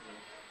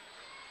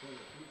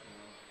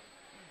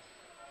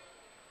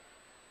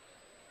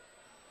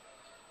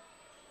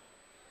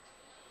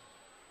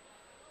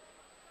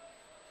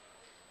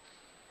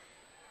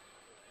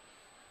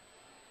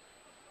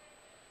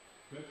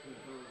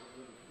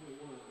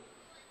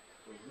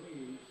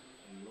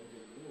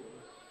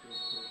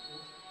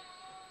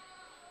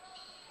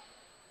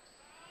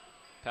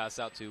 Pass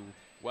out to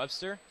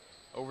Webster,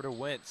 over to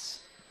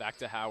Wentz, back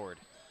to Howard.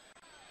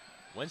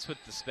 Wentz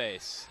with the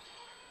space.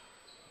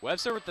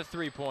 Webster with the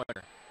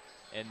three-pointer,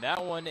 and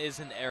that one is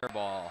an air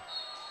ball.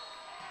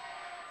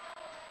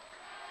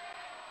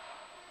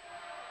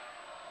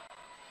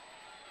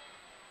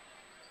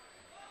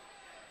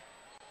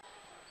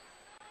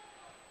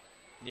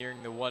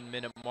 Nearing the 1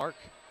 minute mark.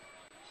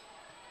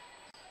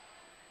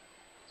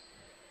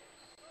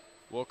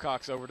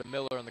 Wilcox over to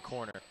Miller in the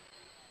corner.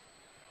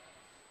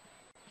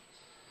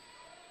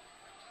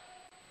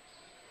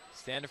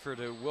 Standiford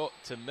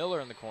to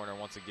Miller in the corner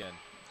once again.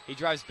 He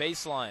drives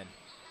baseline.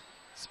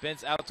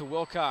 Spence out to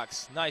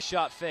Wilcox. Nice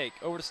shot fake.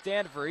 Over to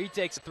Standiford. He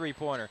takes a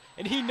three-pointer,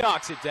 and he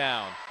knocks it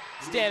down.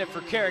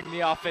 Standiford carrying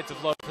the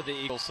offensive load for the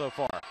Eagles so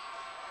far.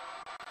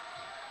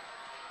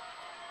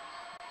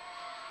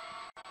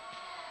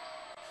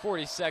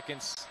 .40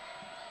 seconds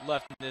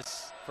left in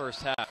this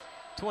first half.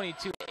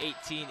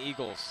 22-18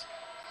 Eagles.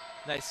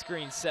 Nice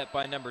screen set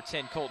by number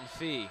 10, Colton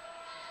Fee.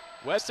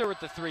 Webster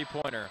with the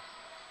three-pointer.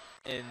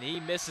 And he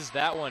misses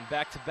that one.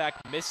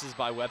 Back-to-back misses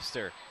by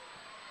Webster.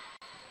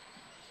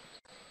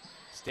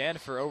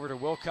 Standiford over to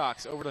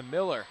Wilcox, over to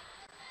Miller.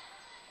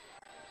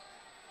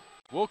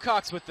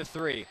 Wilcox with the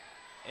three.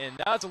 And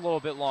that's a little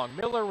bit long.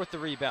 Miller with the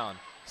rebound.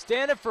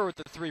 Standiford with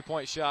the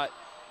three-point shot.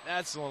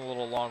 That's a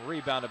little long.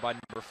 Rebounded by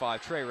number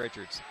 5, Trey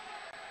Richards.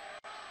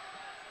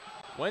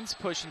 Wentz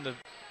pushing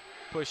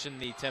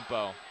the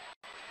tempo.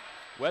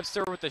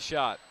 Webster with the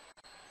shot.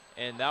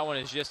 And that one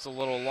is just a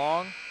little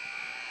long.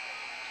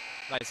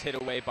 Nice hit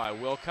away by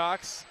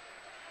Wilcox.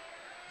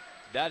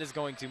 That is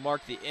going to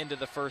mark the end of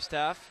the first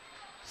half.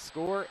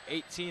 Score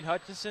 18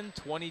 Hutchinson,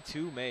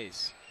 22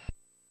 Mays.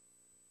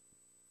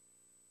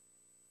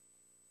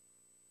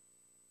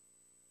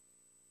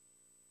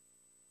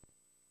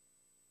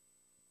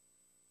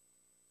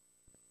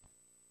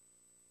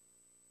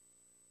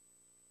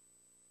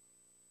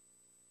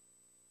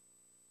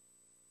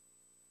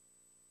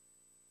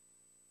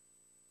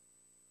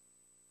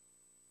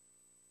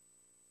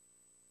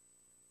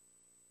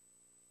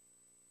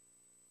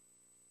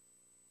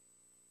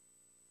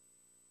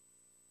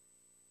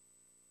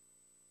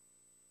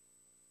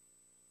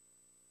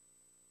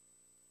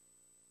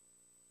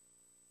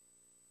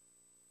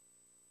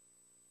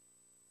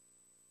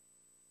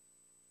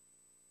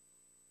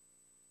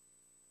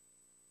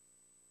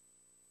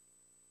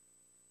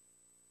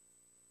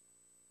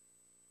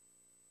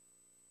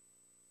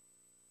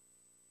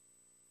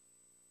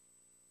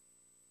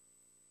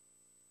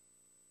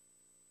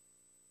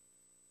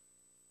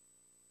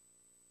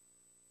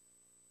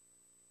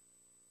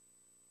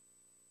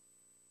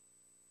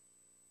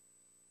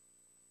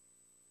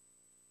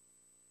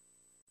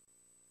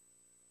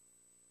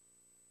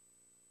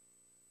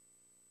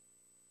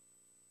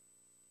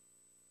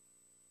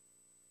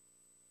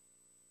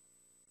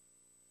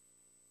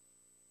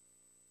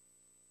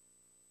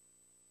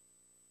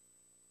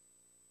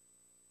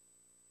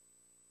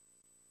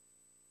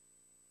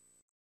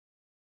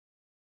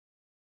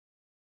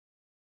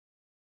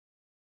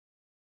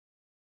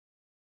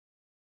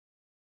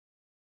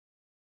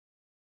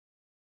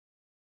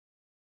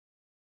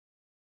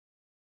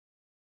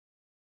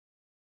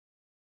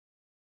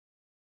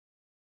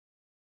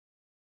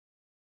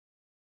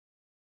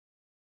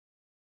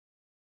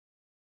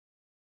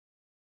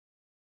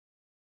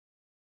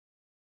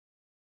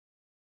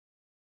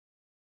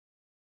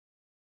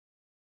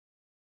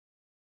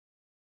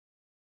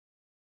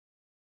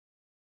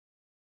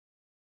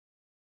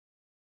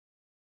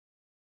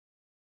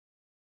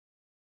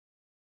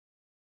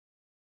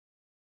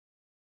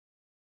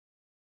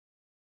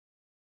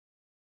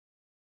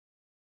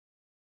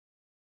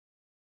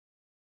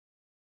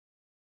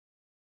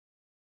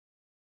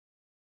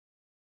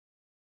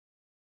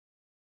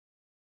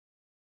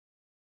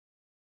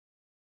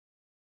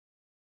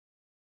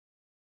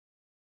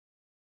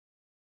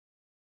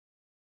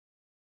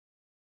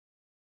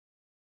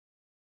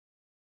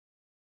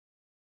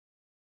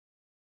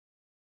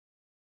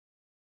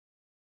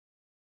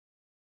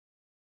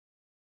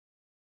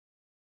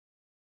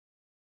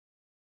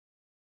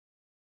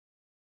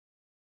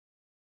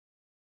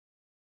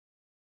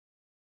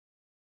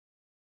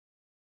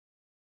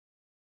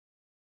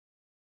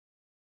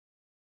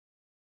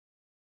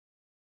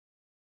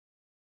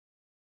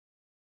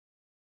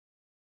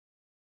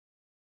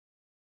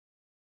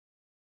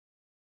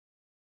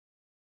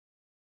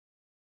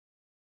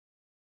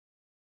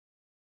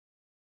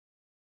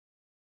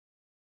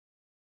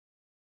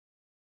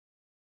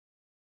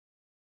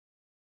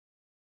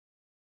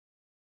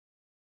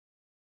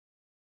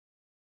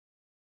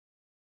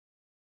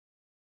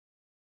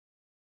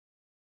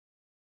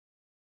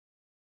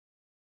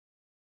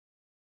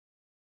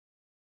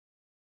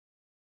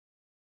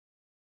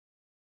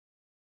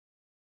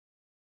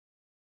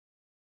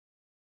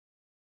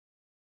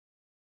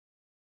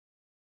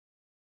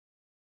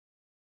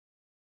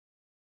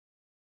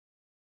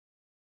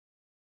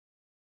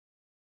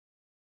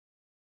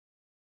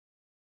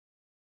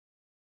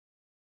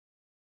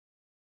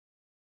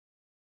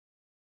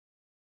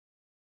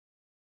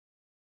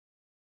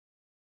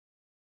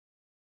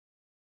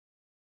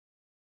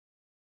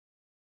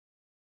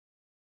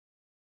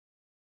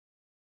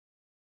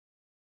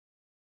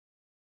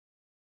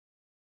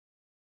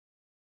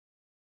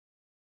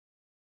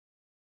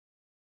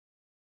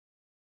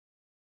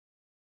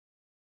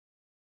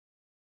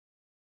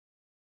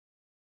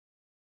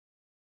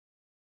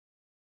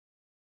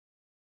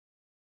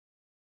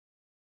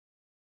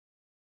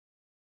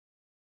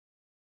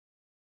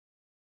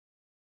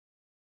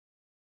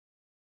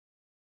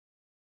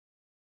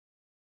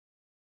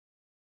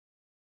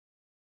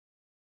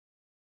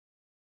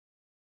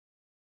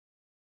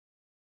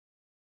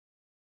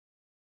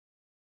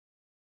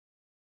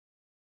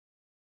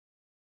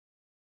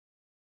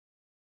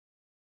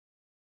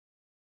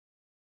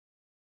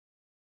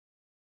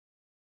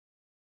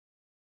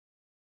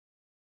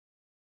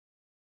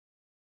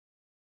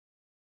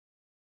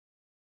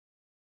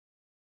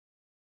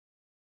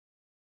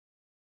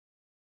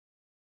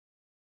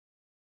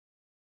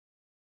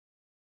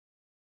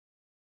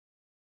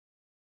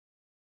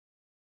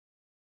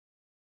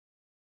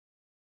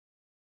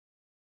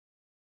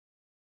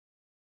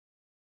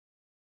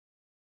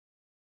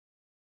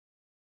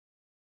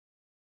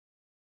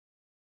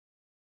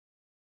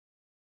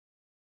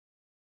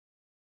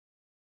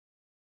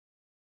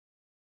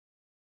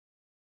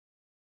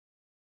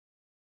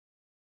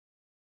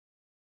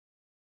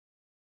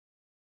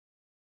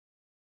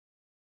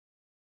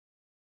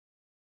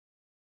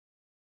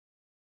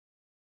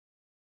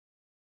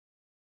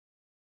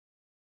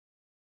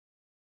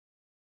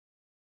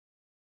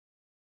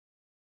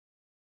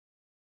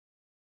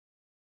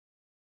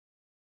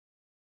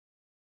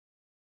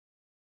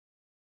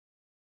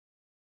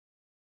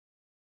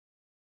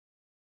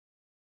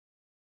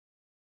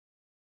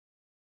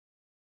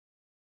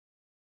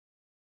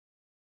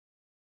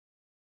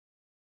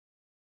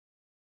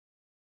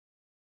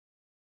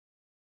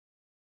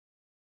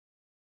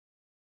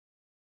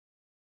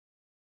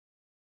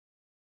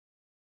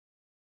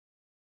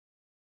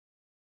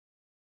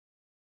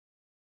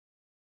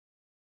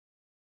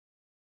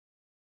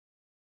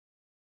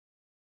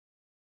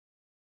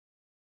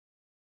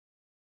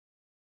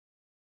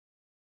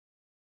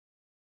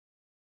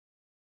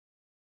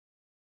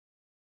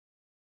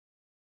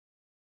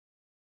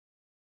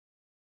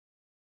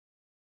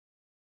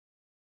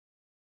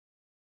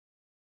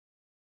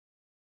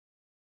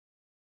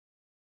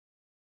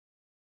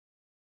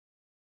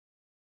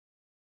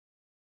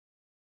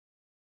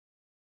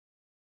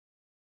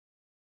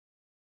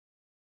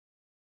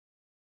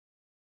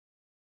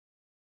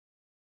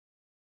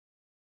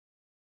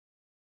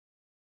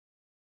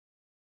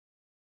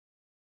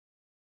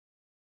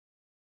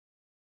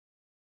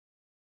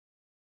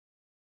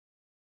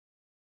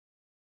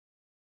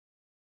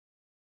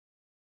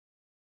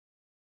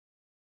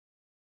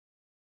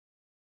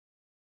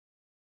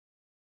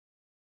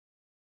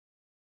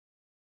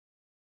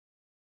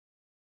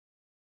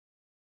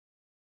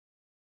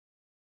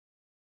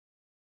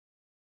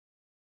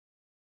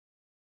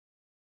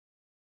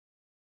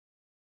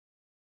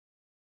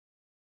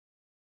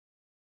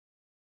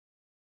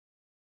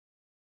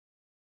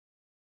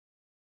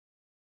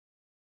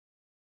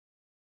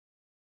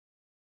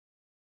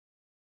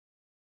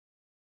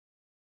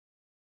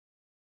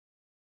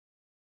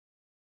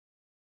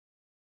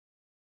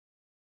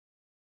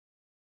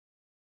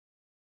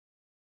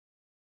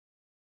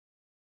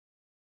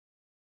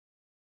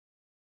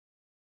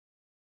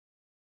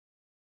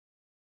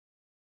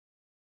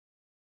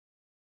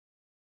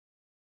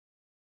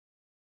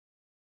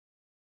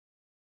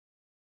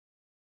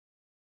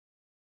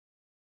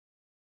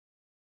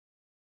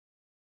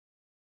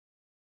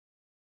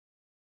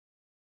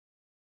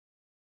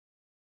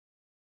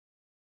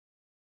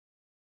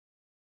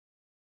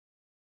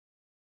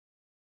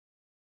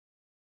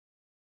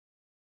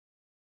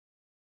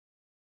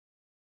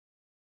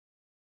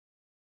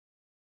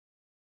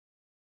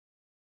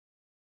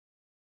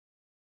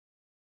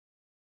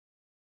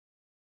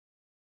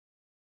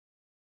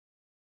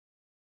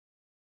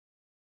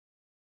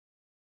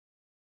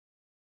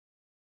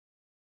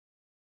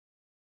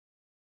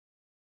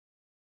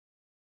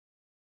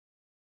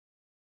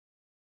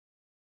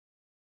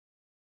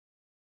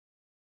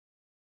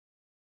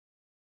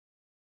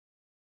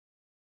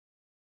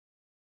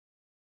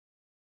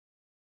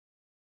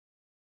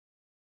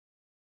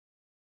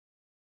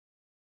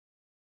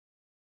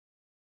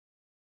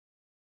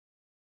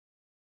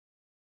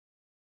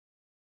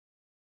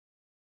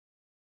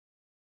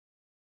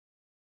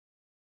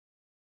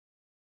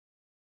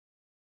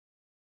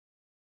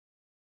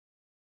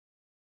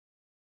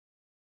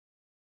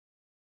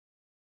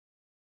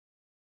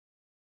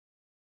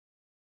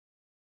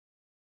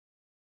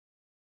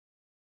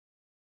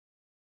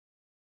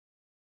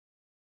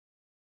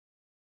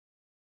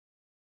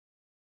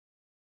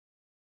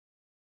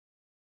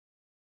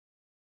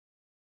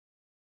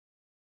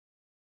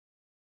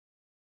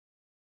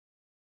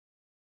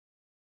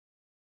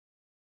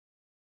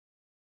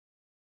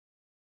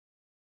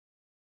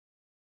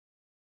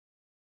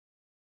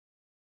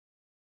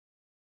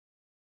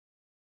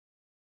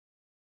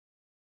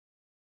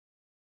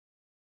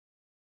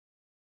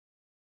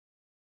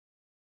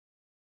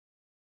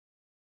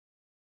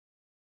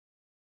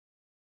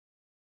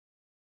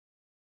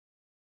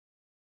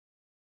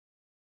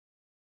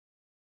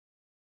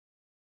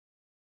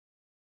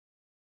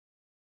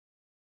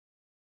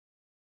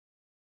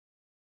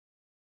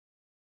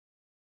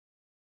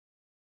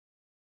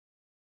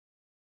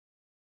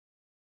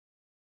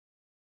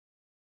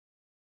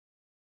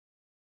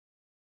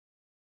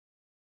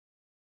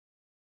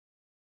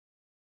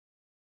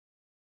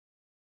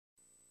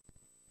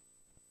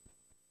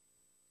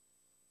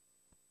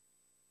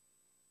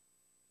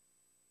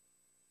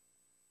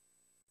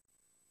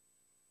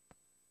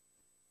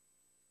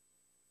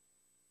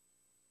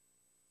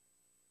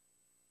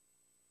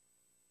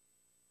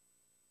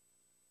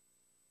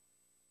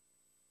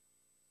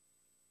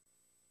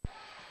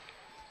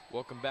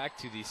 Welcome back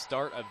to the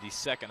start of the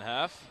second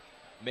half.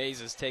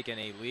 Mays has taken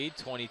a lead,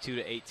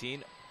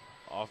 22-18,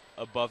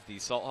 above the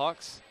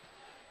Salthawks.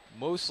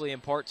 Mostly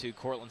in part to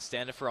Cortland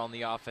Standifer on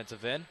the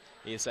offensive end.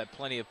 He has had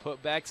plenty of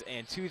putbacks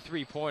and 2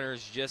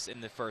 3-pointers just in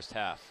the first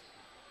half.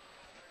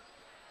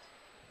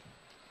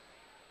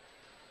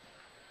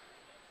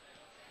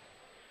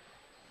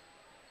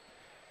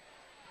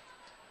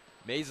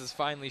 Mays has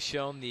finally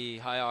shown the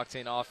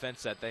high-octane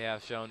offense that they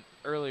have shown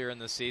earlier in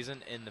the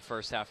season in the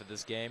first half of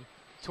this game.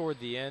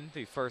 Toward the end,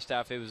 the first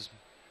half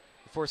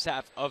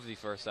of the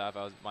first half,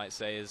 I might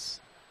say,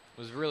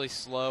 was really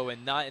slow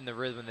and not in the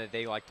rhythm that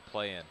they like to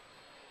play in.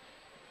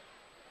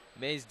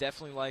 Mays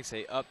definitely likes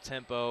a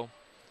up-tempo,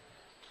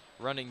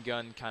 running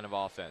gun kind of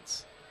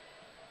offense.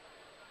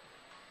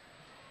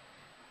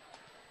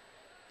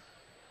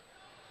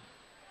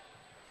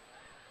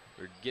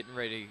 We're getting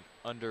ready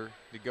to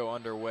go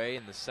underway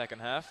in the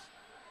second half.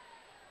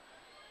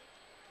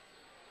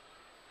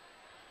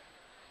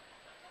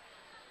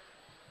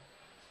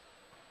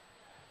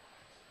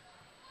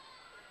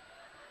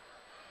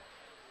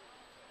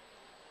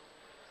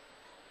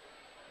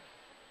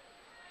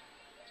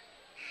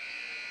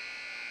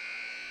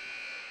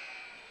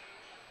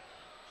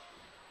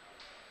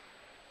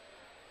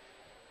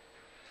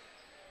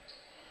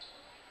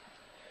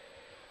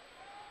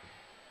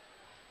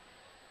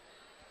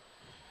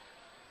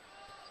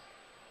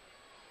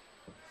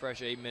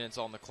 Fresh 8 minutes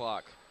on the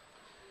clock.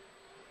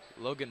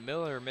 Logan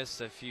Miller missed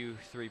a few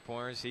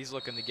 3-pointers. He's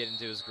looking to get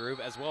into his groove,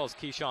 as well as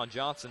Keyshawn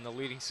Johnson, the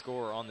leading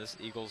scorer on this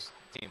Eagles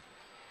team.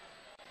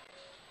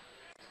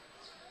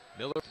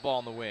 Miller with the ball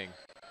on the wing.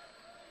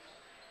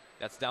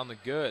 That's down the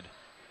good.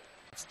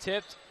 It's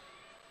tipped.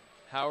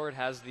 Howard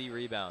has the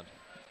rebound.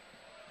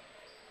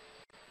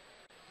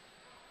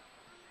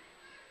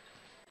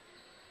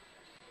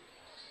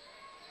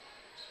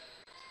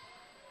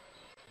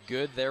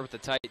 Good there with the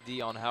tight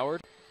D on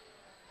Howard.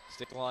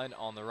 Stick line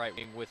on the right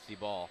wing with the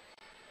ball.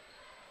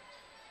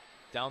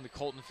 Down to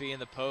Colton Fee in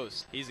the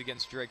post. He's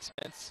against Drake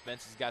Spence.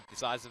 Spence has got the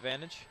size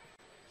advantage.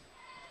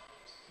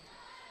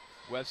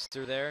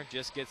 Webster there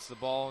just gets the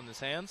ball in his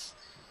hands.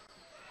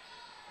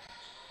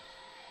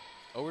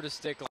 Over to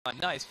stick line.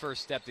 Nice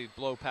first step to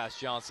blow past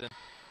Johnson.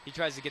 He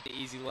tries to get the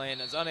easy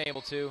lane, is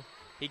unable to.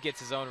 He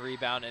gets his own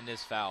rebound and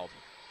is fouled.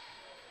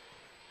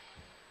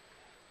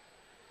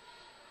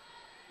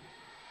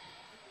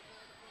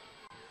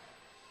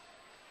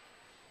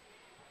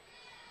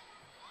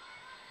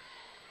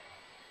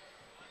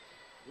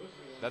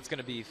 That's going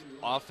to be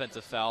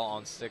offensive foul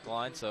on stick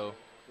line, so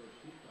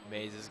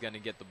Mays is going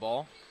to get the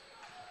ball.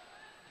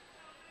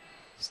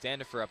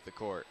 Standifer up the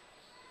court.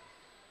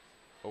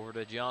 Over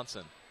to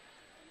Johnson.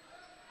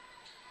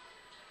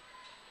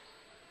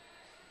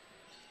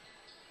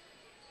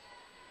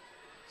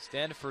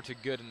 Standifer to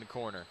Good in the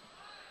corner.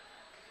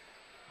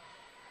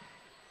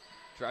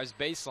 Drives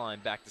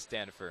baseline back to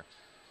Standifer.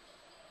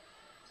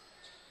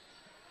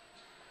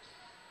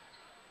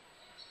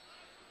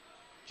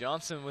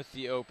 Johnson with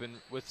the open,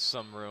 with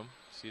some room,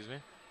 excuse me.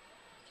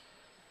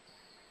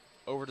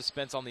 Over to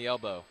Spence on the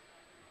elbow.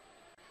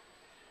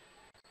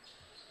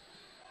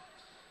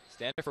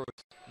 Standifer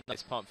with a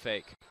nice pump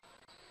fake.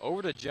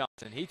 Over to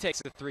Johnson, he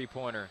takes a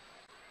 3-pointer.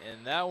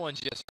 And that one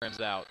just rims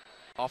out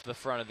off the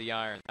front of the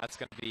iron. That's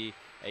going to be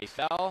a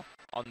foul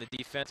on the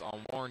defense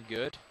on Warren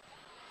Good.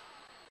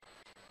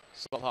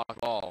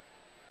 Salthawk ball,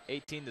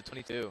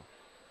 18-22.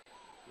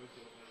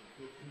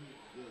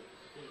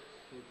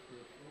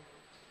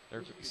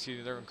 They're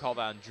going to call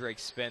that on Drake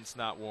Spence,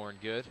 not Warren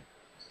Good.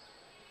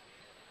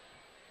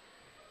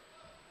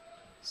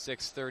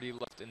 6:30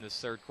 left in this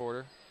third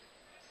quarter.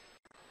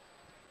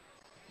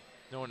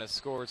 No one has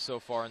scored so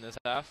far in this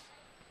half.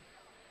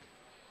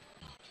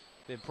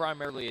 Been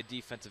primarily a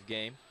defensive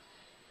game.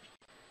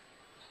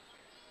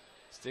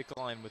 Stick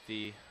line with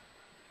the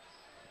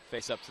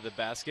face up to the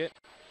basket.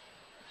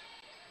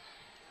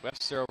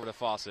 Webster over to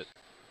Fawcett.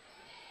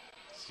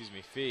 Excuse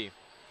me, Fee.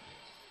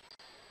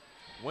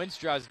 Wentz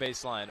drives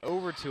baseline.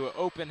 Over to an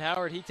open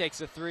Howard. He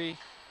takes a 3.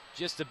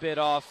 Just a bit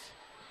off.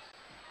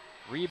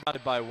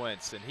 Rebounded by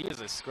Wentz, and he is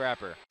a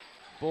scrapper.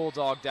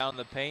 Bulldog down in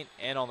the paint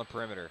and on the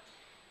perimeter.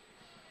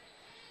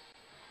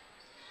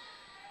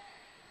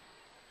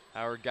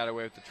 Howard got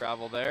away with the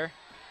travel there.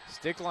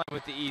 Stick line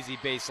with the easy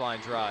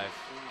baseline drive.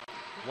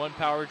 One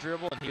power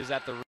dribble, and he was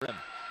at the rim.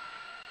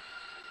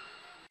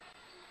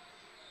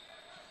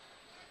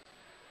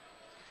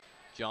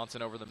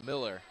 Johnson over the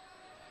Miller.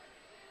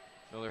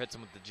 Miller hits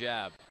him with the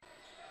jab.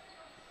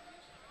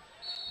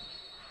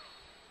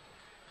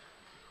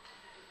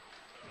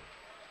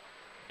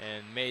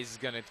 And Mays is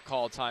going to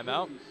call a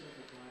timeout.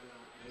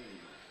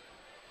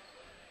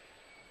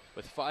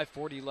 With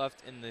 5:40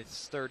 left in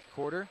this third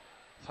quarter,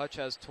 Hutch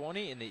has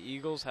 20 and the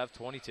Eagles have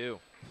 22.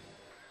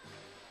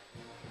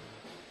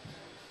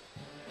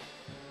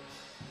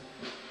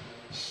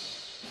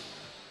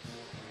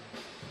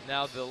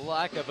 Now, the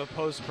lack of a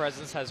post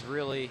presence has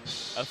really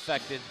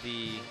affected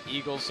the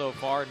Eagles so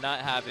far, not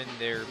having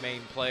their main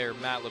player,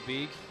 Matt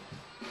LeBeague.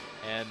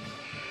 And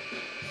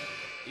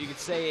you could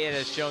say it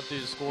has shown through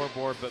the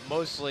scoreboard, but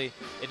mostly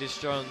it has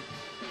shown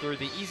through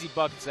the easy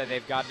buckets that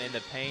they've gotten in the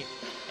paint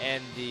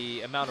and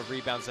the amount of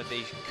rebounds that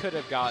they could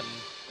have gotten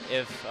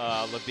if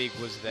Lebeek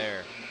was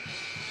there.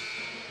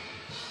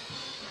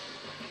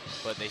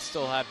 But they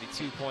still have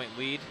the 2-point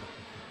lead.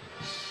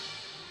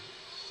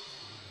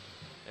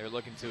 They're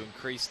looking to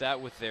increase that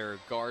with their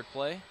guard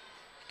play.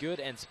 Good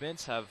and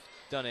Spence have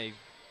done a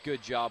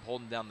good job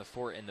holding down the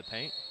fort in the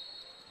paint,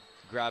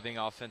 grabbing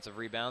offensive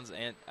rebounds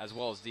and as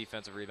well as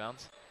defensive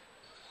rebounds.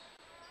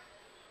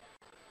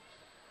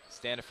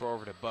 Standifer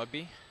over to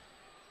Bugby.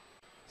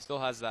 Still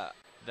has that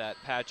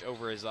patch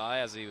over his eye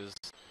as he was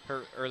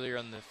hurt earlier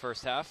in the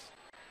first half.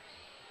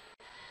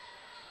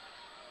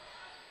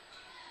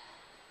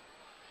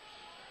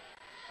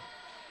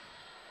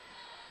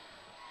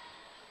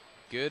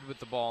 Good with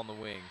the ball on the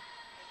wing.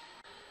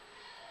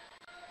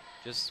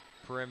 Just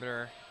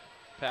perimeter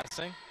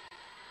passing.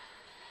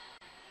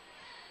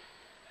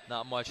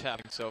 Not much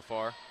happening so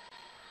far.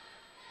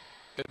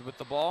 Good with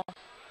the ball.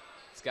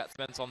 He's got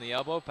Spence on the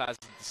elbow. Passes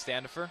to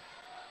Standifer.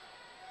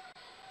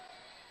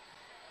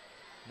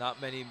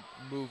 Not many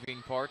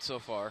moving parts so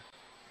far.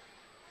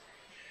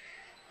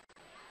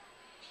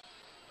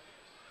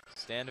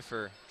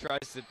 Standifer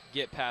tries to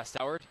get past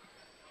Howard.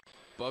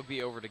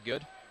 Bugby over to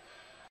Good.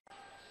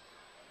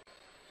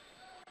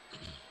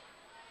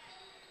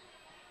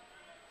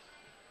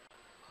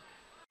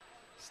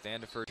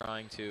 Standifer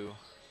trying to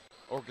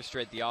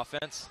orchestrate the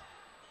offense.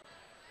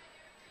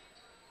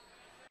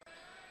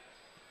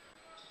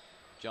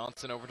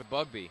 Johnson over to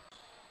Bugby.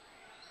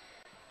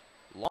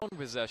 Long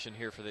possession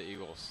here for the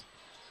Eagles.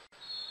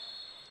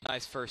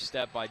 Nice first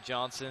step by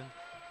Johnson.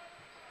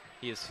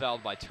 He is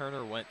fouled by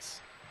Turner Wentz.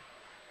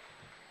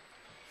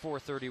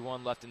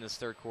 4:31 left in this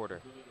third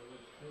quarter.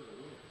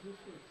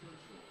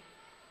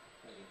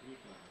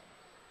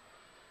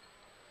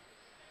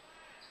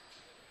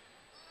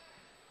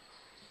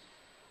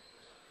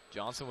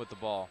 Johnson with the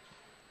ball.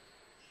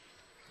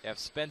 You have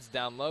Spence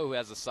down low, who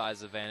has a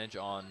size advantage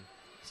on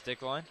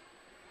stick line.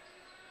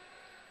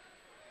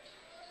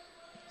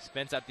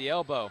 Spence at the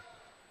elbow.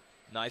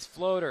 Nice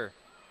floater.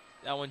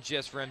 That one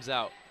just rims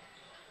out.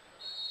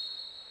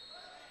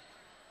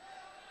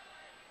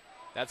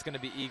 That's going to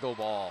be Eagle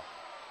ball.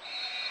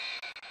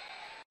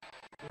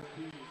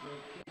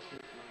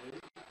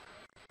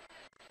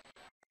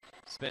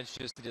 Spence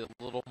just did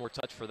a little more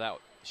touch for that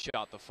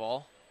shot to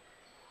fall.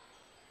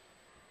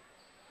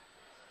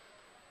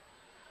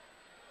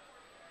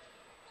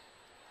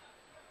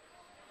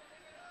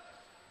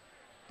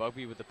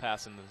 Bugby with the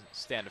pass in the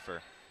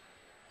Standifer.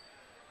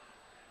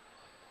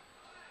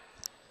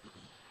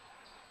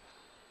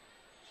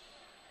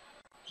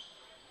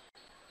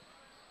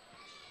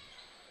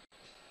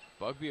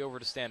 Bugby over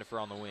to Standifer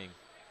on the wing.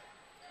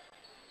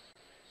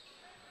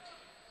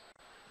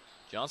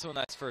 Johnson with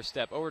that first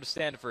step. Over to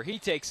Standifer. He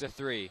takes a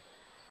three.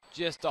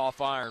 Just off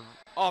iron.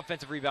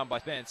 Offensive rebound by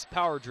Spence.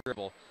 Power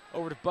dribble.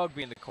 Over to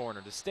Bugby in the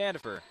corner. To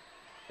Standifer.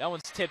 That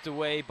one's tipped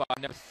away by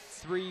number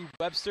 3,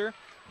 Webster.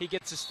 He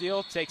gets a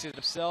steal, takes it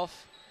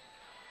himself,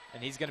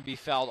 and he's going to be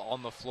fouled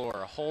on the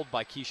floor. A hold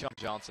by Keyshawn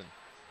Johnson.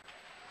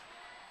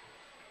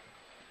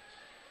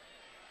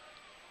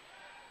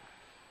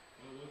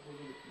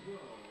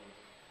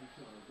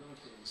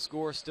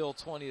 Score still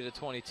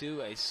 20-22.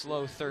 A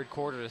slow third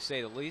quarter to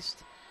say the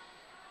least.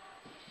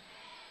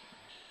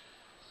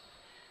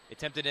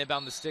 Attempted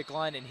inbound the stick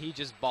line, and he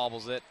just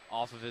bobbles it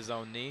off of his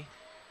own knee.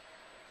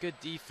 Good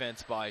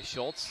defense by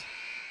Schultz.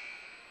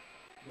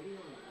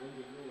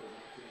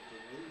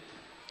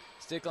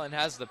 Stickline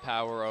has the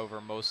power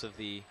over most of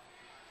the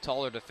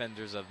taller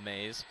defenders of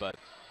Mays, but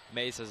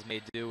Mays has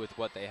made do with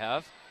what they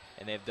have,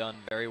 and they've done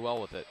very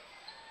well with it.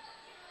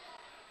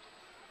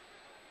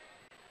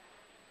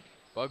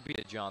 Bugby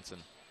to Johnson.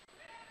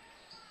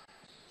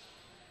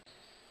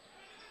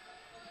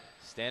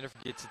 Standifer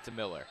gets it to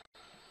Miller.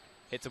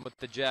 Hits him with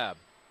the jab.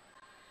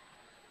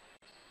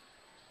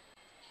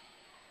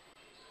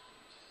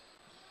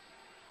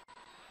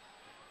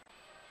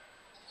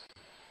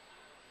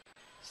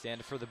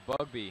 Standifer the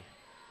Bugby.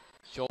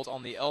 Schultz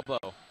on the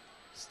elbow.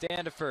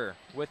 Standifer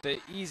with the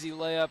easy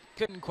layup.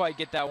 Couldn't quite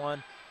get that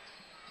one.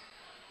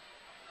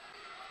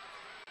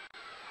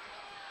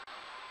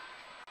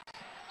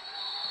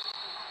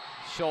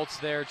 Schultz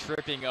there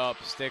tripping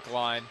up stick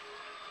line.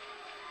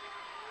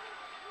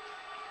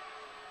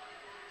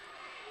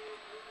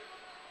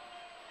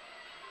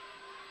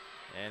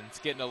 And it's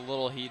getting a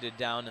little heated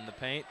down in the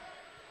paint.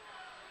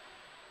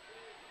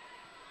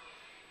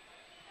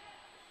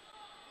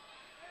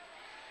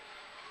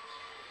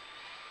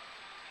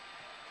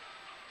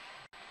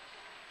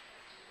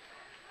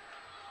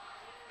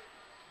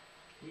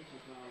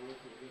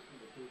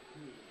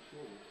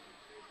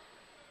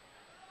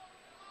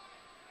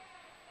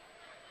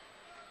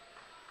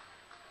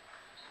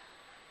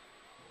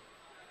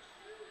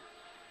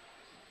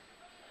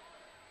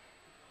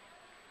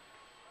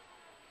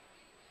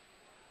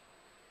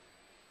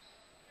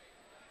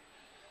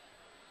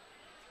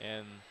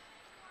 And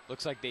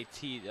looks like they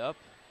teed up.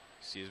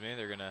 Excuse me,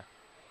 they're going to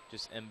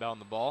just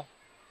inbound the ball.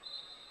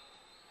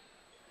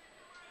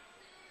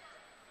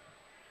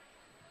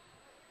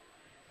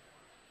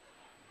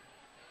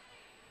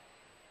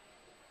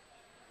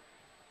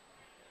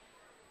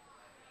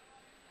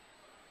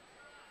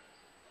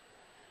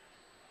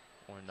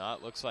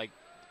 not. Looks like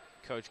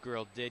Coach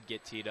Grill did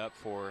get teed up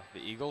for the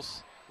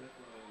Eagles.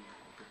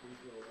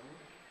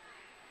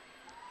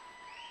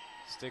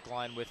 Stick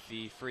line with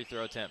the free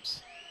throw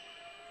attempts.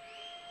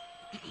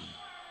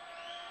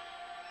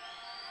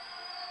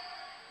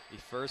 The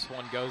first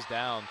one goes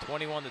down,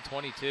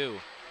 21-22.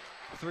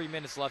 3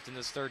 minutes left in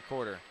this third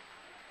quarter.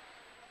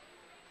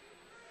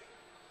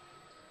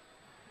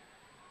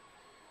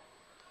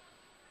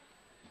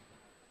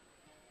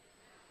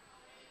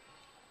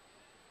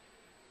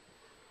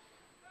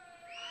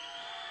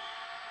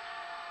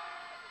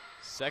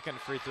 Second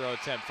free throw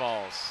attempt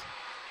falls.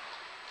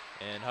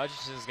 And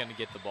Hutchinson's going to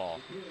get the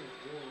ball.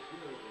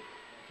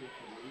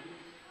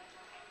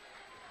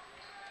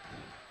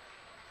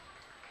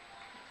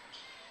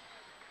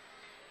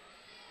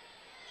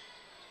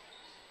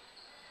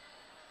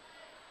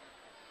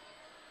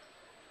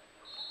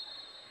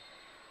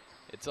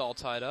 It's all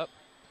tied up.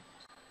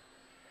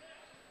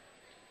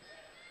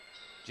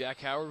 Jack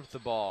Howard with the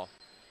ball.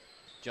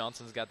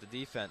 Johnson's got the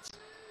defense.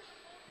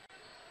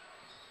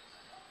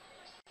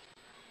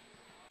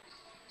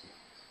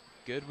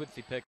 Good with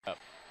the pickup.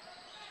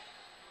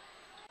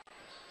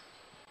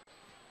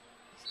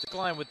 Stick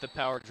line with the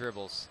power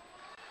dribbles.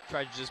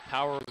 Tried to just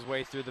power his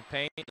way through the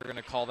paint. They're going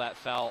to call that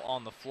foul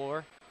on the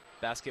floor.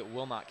 Basket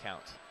will not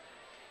count.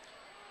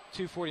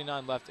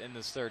 2:49 left in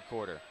this third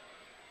quarter.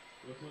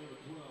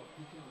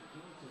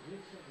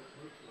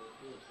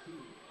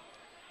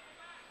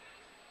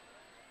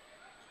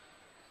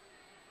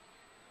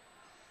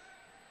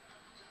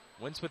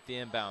 Wentz with the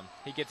inbound.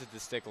 He gets at the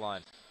stick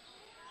line.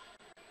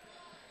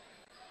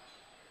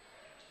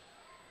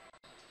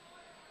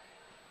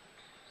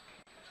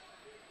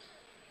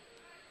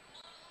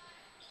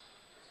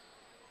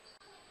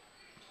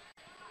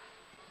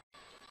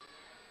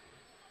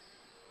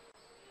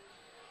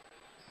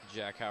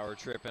 Jack Howard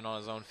tripping on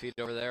his own feet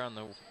over there on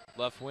the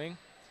left wing.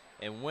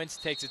 And Wentz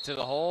takes it to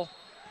the hole.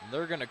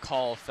 They're going to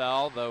call a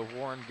foul, though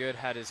Warren Good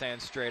had his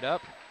hand straight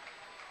up.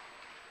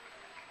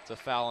 It's a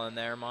foul in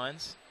their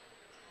minds.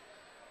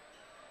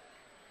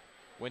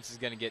 Wentz is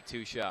going to get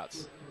 2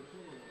 shots.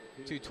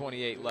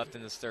 2:28 left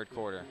in this third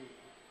quarter.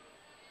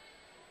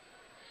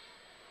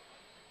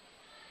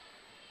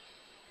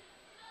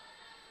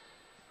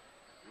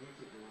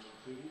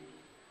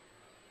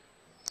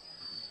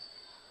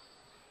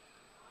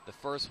 The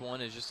first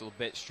one is just a little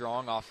bit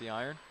strong off the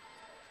iron.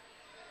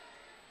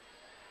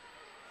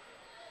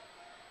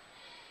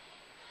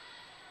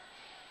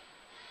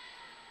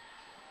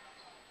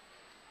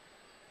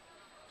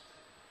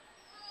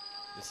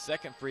 The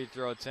second free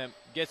throw attempt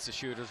gets the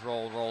shooter's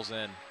roll, rolls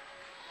in.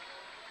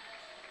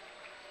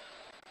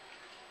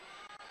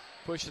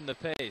 Pushing the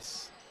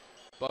pace.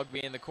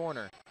 Bugby in the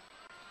corner.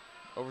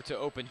 Over to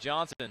Open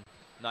Johnson.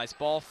 Nice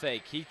ball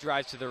fake. He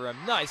drives to the rim.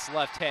 Nice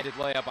left-handed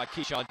layup by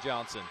Keyshawn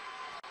Johnson.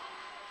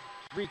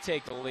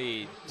 Retake the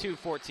lead.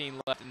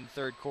 2:14 left in the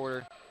third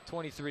quarter.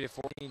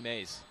 23-14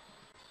 Mays.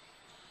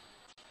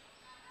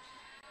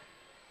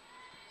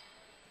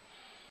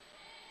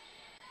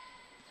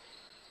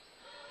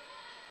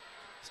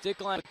 Stick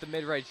line with the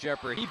mid-range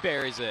jumper. He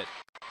buries it.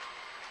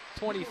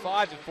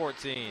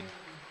 25-14.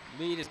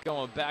 Lead is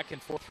going back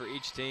and forth for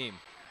each team.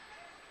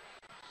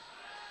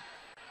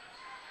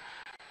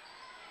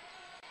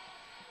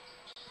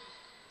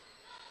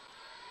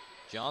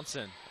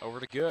 Johnson over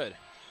to Good.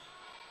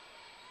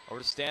 Over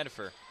to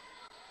Standifer.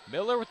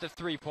 Miller with the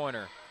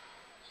three-pointer.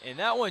 And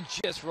that one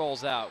just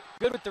rolls out.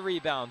 Good with the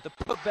rebound. The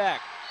putback.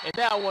 And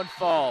that one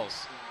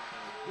falls.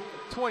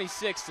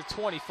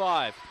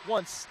 26-25.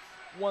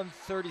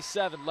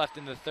 1:37 left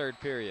in the third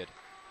period.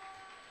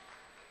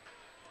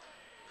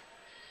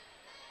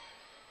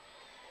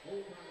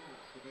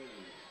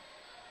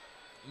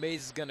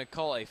 Mays is going to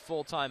call a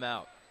full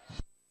timeout.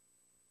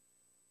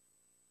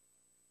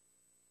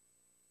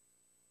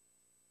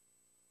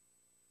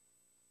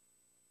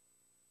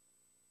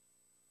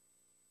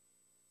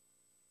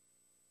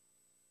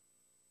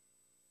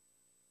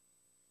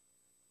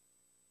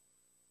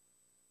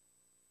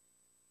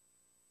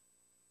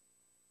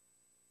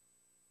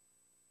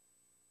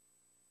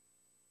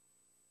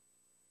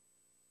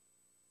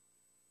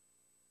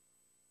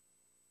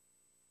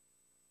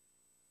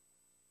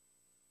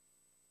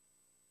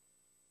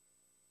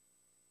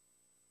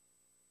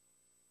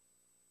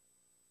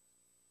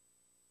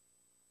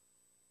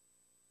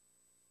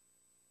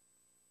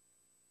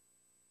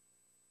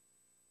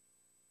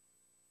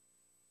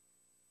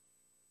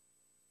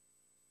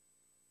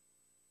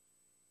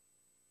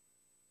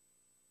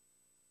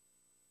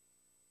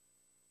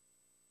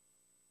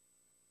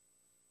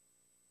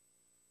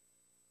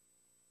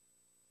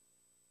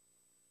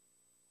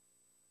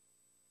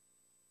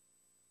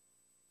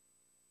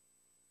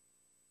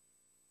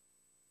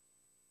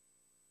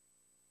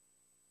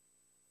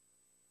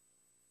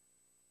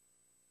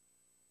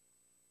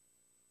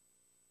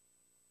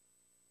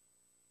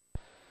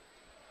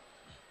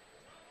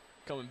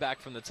 Coming back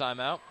from the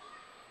timeout.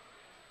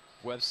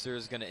 Webster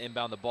is going to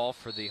inbound the ball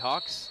for the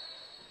Hawks.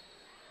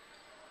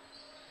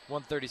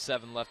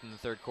 1:37 left in the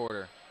third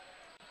quarter.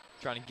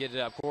 Trying to get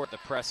it up court. The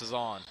press is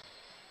on.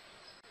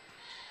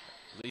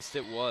 At least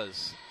it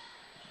was.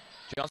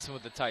 Johnson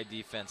with the tight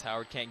defense.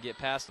 Howard can't get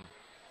past him.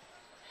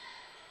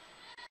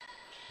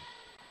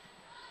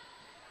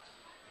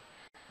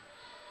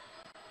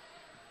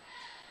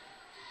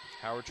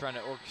 Howard trying to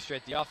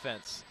orchestrate the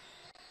offense.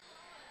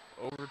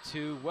 Over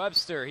to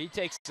Webster. He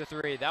takes the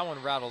three. That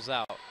one rattles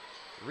out.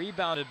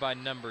 Rebounded by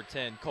number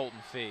 10, Colton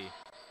Fee.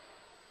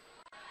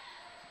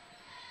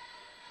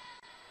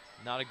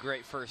 Not a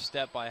great first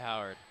step by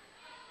Howard.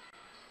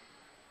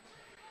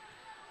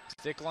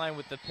 Stick line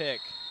with the pick.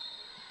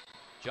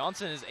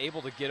 Johnson is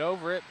able to get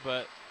over it,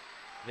 but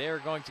they are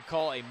going to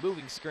call a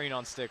moving screen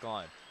on stick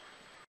line.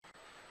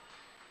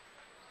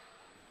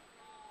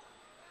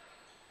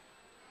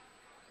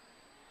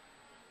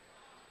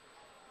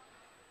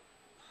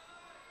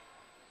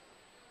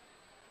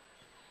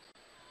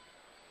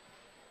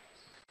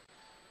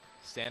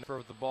 Stanford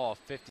with the ball,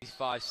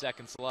 55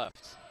 seconds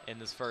left in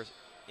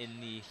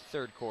the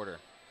third quarter.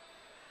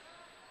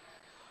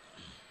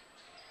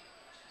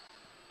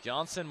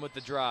 Johnson with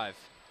the drive.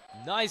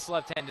 Nice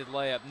left-handed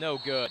layup, no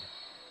good.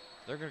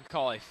 They're going to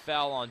call a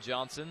foul on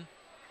Johnson,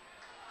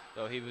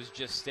 though he was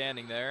just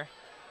standing there.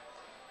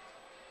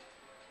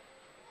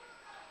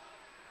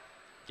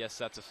 Guess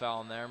that's a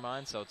foul in their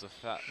mind, so it's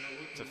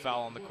a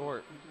foul on the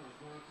court.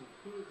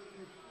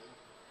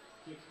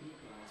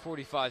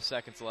 45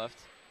 seconds left.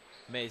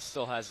 Mays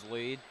still has the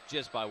lead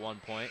just by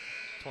 1 point,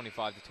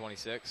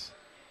 25-26.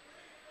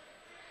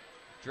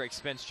 Drake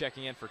Spence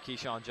checking in for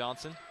Keyshawn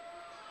Johnson.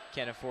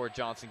 Can't afford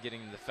Johnson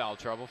getting into foul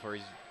trouble, for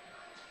he's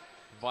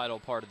a vital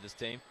part of this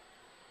team.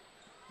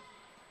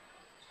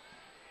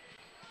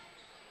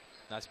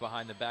 Nice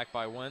behind the back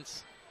by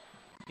Wentz.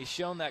 He's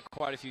shown that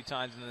quite a few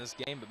times in this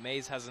game, but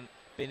Mays hasn't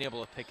been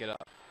able to pick it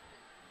up.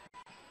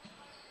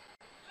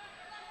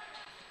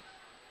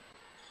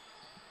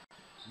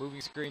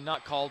 Moving screen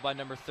not called by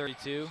number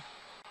 32.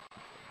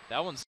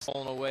 That one's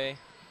stolen away.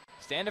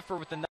 Standifer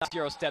with the nice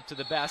Euro step to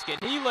the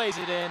basket. He lays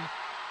it in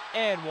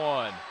and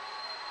one.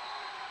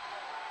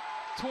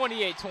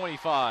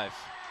 28-25.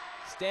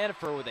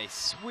 Standifer with a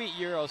sweet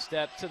Euro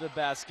step to the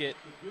basket.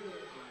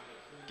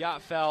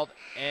 Got fouled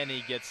and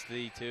he gets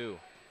the two.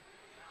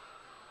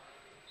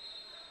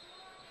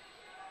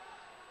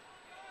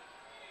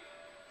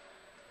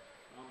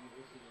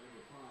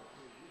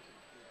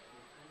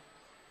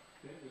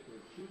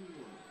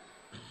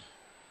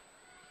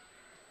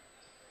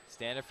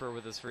 Standifer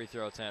with his free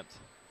throw attempt.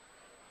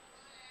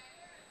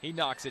 He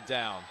knocks it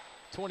down.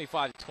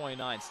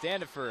 25-29.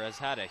 Standifer has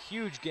had a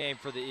huge game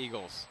for the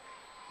Eagles.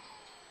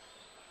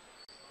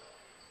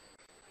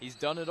 He's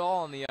done it all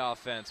on the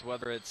offense,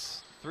 whether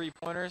it's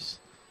three-pointers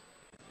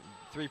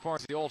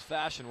the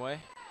old-fashioned way,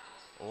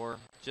 or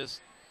just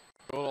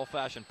good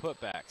old-fashioned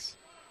putbacks.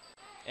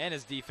 And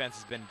his defense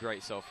has been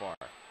great so far.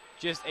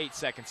 Just 8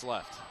 seconds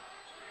left.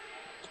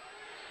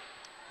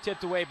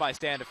 Tipped away by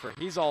Standifer.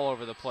 He's all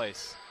over the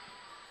place.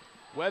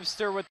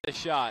 Webster with the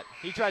shot.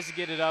 He tries to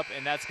get it up,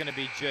 and that's going to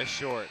be just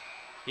short.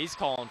 He's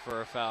calling for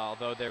a foul,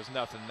 though there's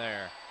nothing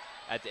there.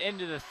 At the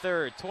end of the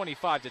third,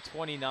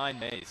 25-29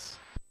 Mays.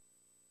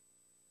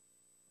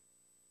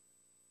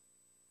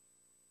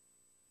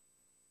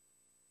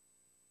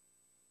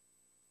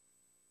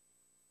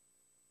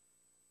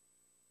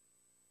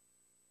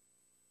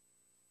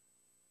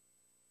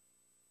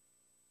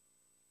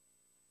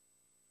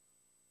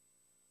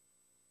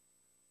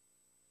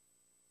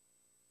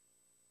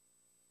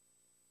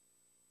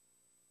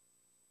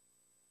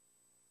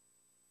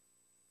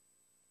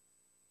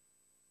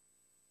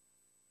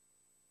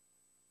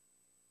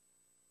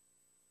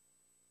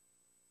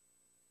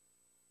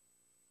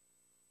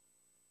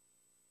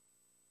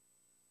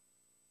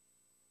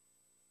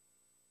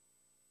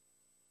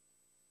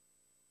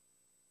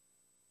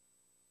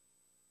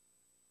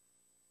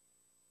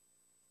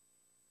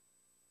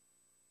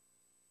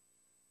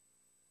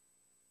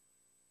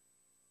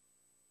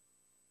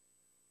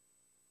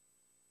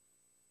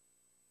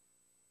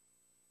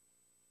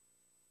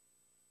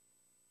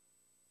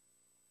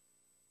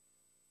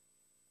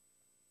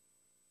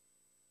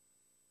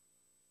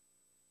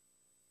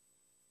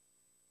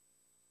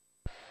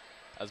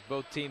 As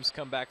both teams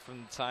come back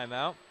from the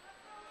timeout.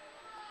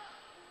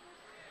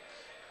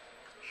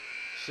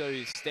 Show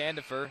you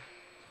Standifer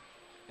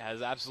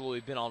has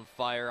absolutely been on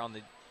fire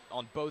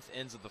on both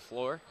ends of the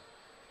floor.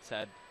 He's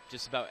had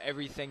just about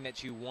everything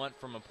that you want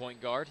from a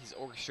point guard. He's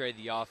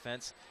orchestrated the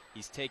offense.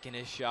 He's taken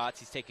his shots.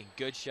 He's taken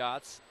good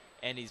shots,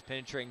 and he's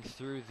penetrating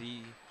through the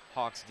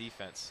Hawks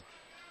defense.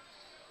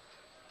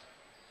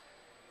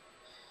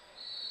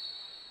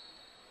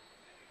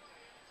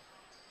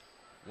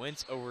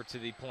 Wentz over to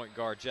the point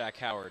guard, Jack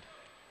Howard,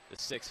 the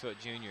 6-foot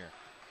junior.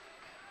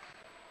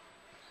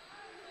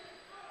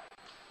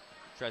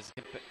 Tries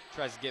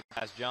to get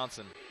past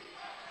Johnson.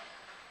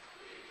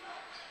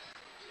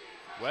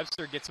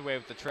 Webster gets away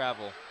with the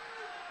travel.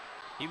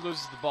 He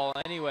loses the ball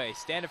anyway.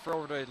 Standifer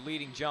over to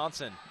leading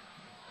Johnson.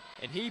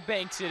 And he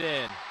banks it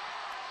in.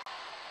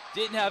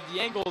 Didn't have the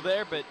angle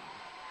there, but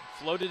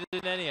floated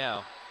it in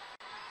anyhow.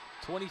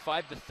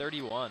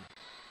 25-31.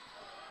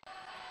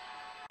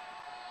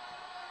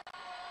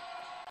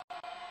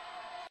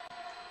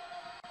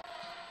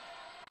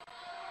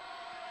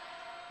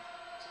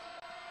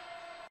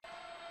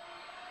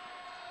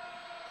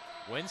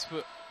 Wentz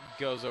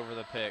goes over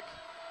the pick.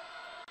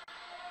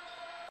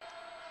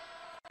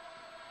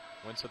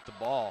 Wentz with the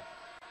ball.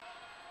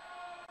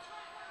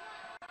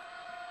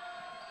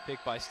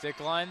 Pick by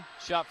Stickline.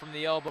 Shot from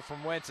the elbow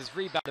from Wentz is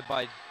rebounded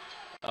by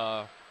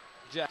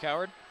Jack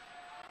Howard.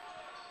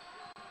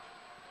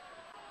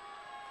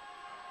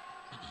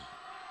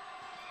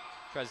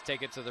 Tries to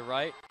take it to the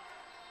right.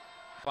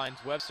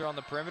 Finds Webster on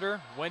the perimeter.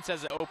 Wentz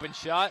has an open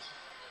shot,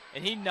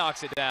 and he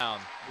knocks it down.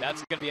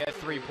 That's going to be a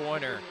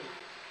three-pointer.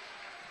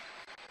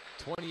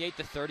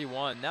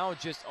 28-31. Now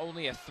just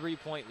only a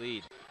three-point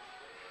lead.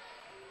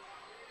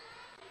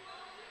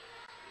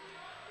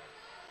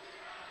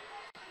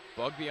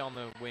 Bugby on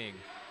the wing.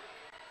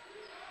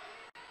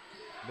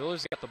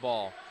 Miller's got the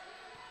ball.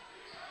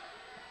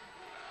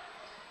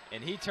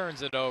 And he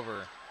turns it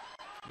over.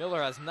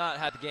 Miller has not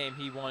had the game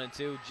he wanted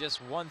to.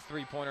 Just one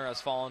three-pointer has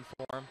fallen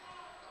for him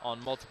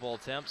on multiple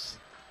attempts.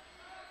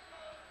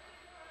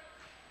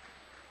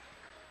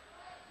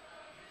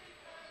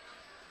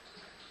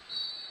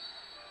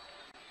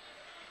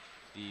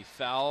 The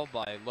foul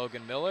by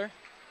Logan Miller.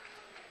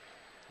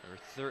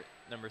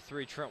 Number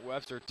 3, Trent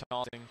Webster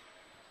taunting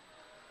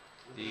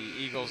the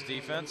Eagles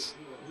defense.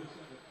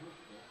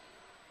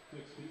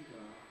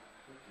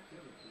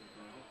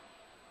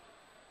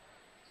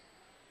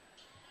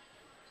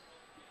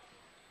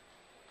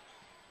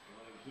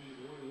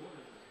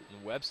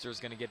 And Webster's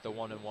going to get the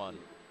 1-and-1.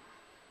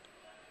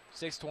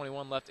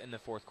 6:21 left in the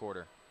fourth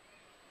quarter.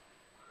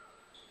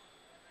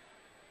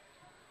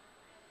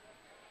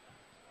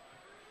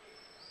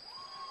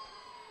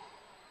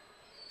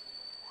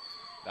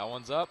 That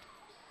one's up,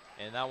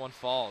 and that one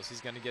falls.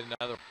 He's going to get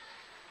another.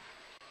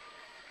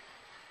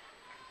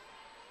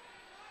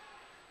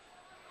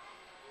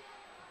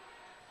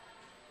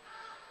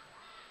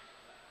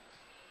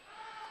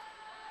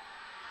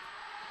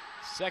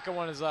 Second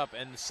one is up,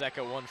 and the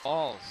second one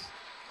falls.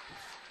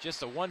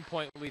 Just a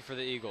 1-point lead for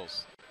the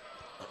Eagles.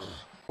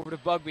 Over to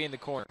Bugby in the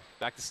corner.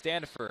 Back to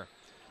Standifer.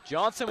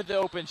 Johnson with the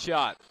open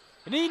shot,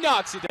 and he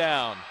knocks it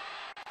down.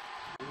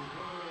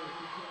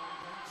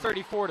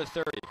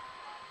 34-30.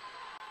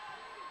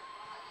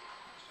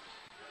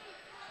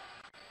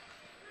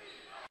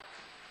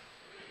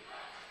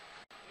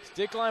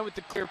 Stickline with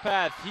the clear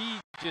path. He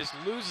just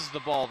loses the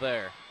ball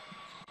there.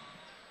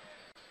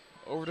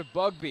 Over to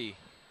Bugby.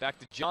 Back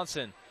to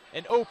Johnson.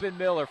 An open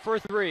Miller for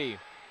three.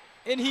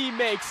 And he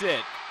makes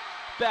it.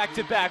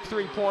 Back-to-back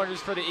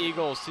three-pointers for the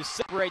Eagles to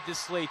separate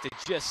this lead to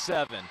just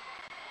 7.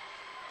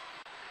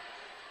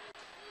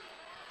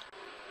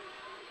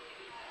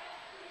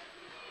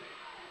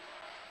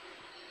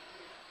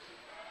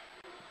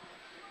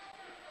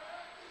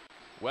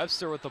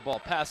 Webster with the ball.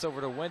 Pass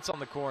over to Wentz on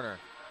the corner.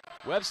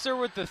 Webster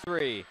with the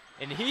 3,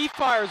 and he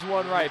fires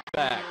one right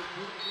back.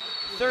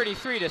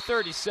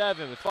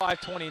 33-37 with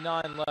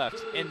 5:29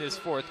 left in this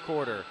fourth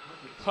quarter.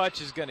 Hutch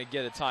is going to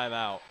get a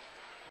timeout.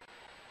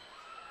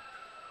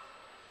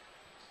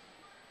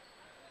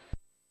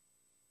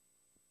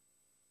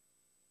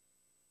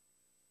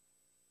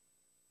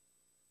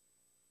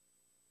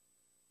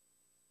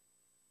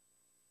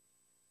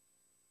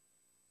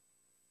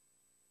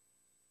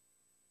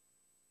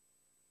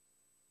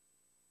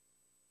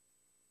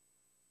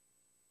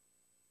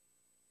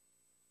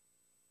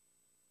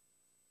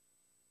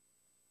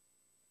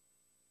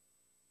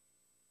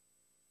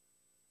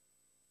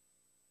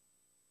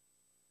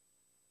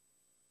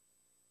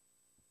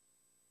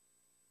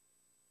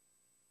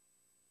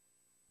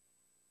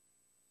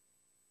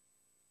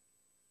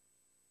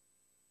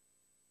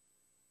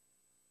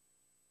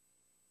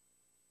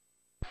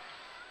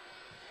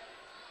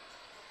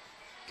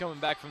 Coming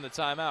back from the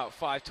timeout,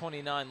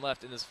 5:29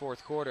 left in this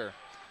fourth quarter.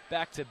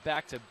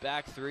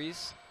 Back-to-back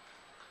threes.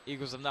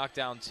 Eagles have knocked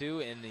down 2,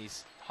 and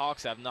these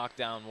Hawks have knocked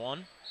down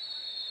 1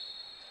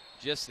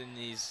 just in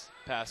these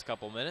past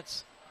couple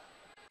minutes.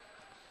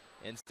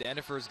 And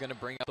Standifer is going to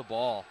bring up the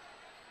ball.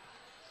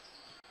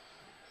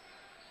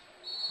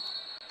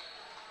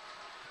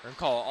 We're going to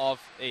call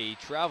off a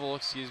travel,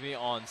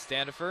 on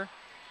Standifer.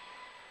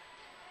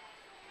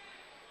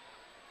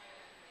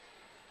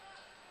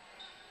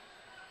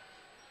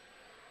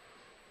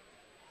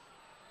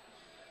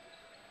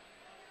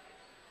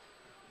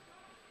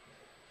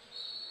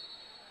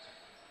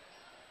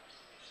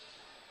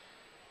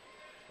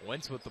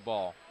 Wentz with the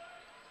ball.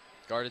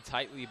 Guarded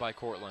tightly by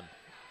Cortland.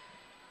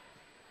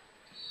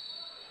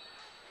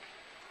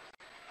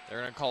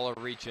 They're going to call a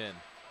reach in.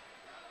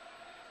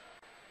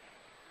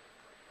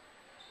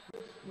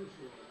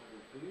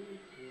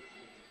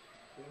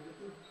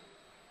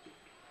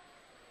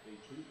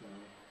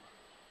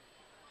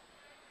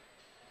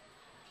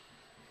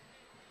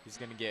 He's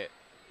going to get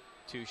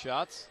 2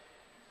 shots.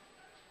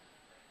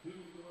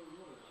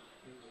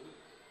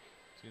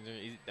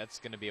 That's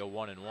going to be a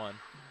 1-and-1.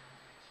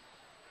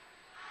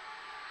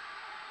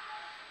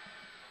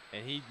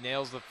 And he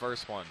nails the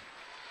first one.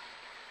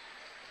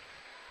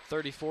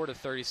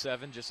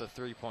 34-37, just a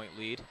 3-point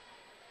lead.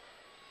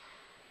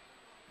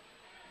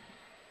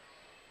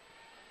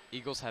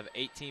 Eagles have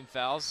 18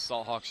 fouls,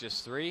 Salt Hawks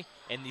just 3.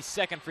 And the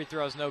second free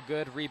throw is no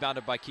good,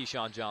 rebounded by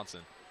Keyshawn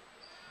Johnson.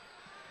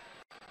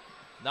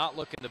 not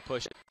looking to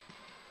push it.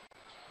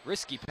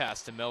 Risky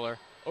pass to Miller.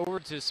 Over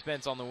to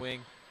Spence on the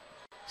wing.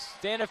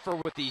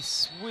 Stanifer with the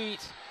sweet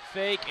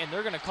fake, and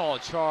they're going to call a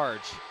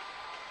charge.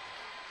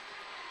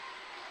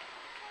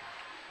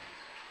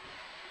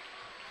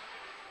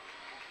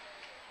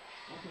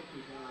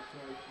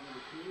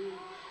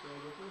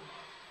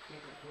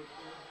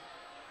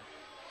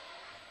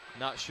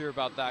 Not sure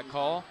about that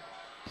call.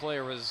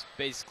 Player was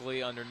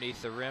basically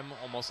underneath the rim,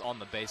 almost on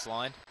the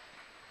baseline.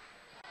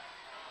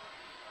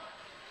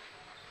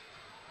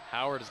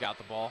 Howard has got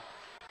the ball.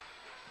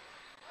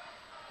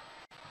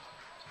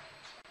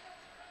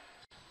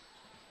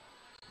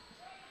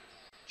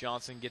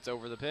 Johnson gets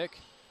over the pick.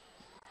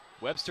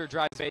 Webster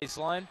drives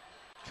baseline.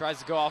 Tries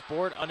to go off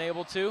board,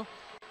 unable to.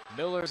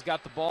 Miller's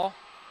got the ball.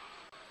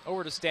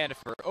 Over to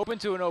Stanifer. Open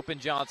to an open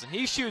Johnson.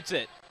 He shoots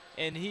it,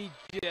 and he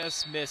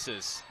just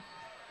misses.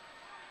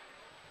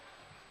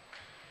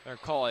 They're going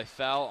to call a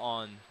foul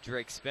on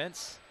Drake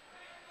Spence,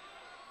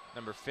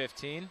 number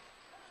 15.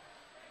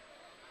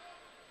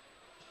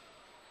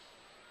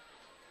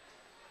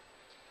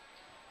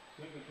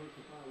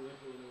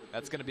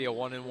 That's going to be a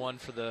 1-and-1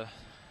 for the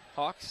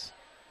Hawks.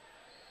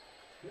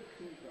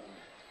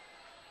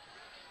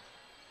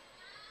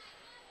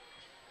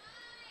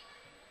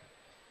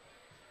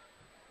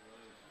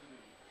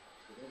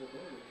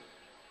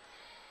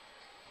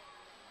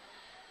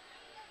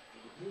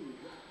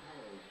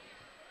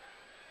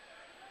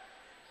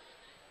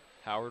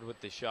 Howard with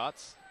the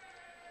shots.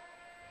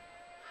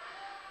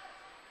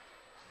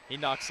 He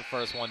knocks the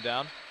first one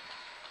down.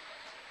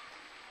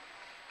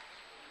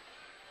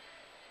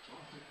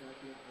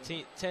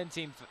 10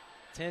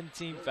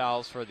 team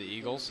fouls for the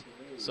Eagles.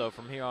 So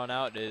from here on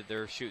out,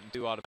 they're shooting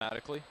 2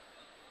 automatically.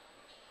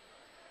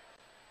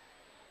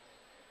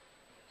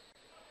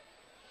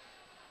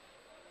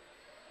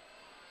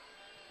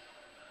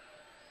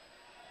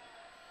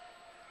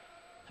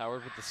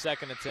 Howard with the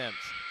second attempt.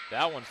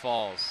 That one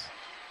falls.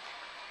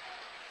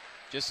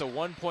 Just a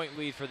 1-point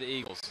lead for the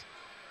Eagles.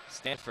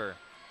 Stanifer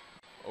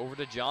over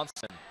to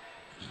Johnson.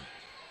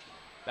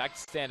 Back to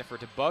Stanifer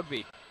to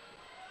Bugby.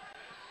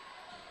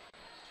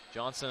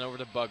 Johnson over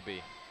to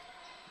Bugby.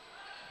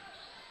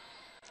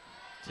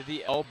 To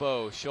the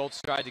elbow.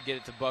 Schultz tried to get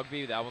it to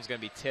Bugby. That one's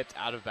going to be tipped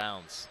out of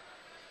bounds.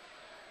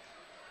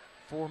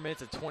 4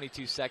 minutes and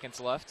 22 seconds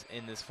left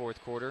in this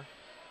fourth quarter.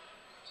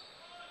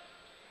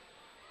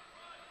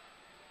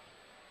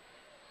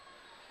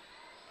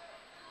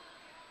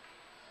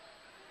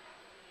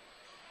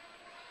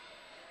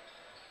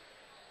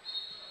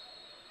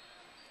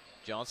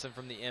 Johnson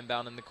from the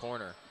inbound in the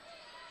corner.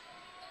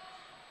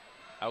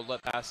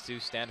 Outlet pass to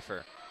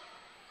Stanifer.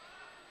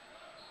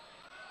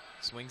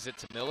 Swings it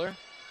to Miller.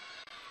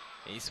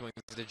 And he swings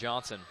it to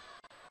Johnson.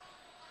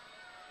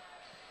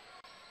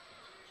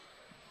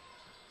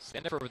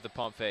 Stanifer with the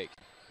pump fake.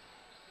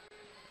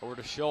 Over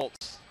to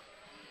Schultz.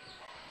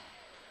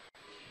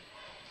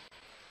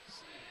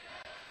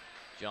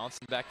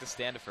 Johnson back to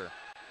Stanifer.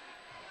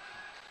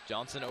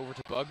 Johnson over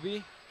to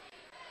Bugby.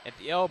 At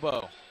the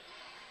elbow.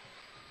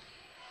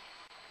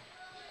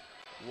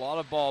 A lot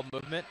of ball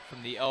movement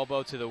from the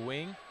elbow to the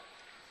wing.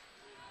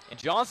 And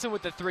Johnson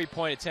with the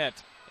three-point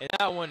attempt. And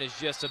that one is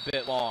just a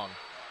bit long.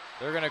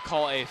 They're going to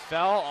call a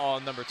foul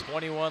on number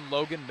 21,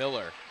 Logan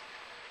Miller.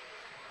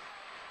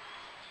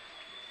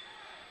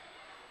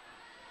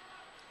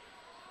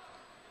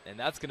 And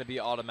that's going to be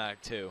automatic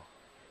too.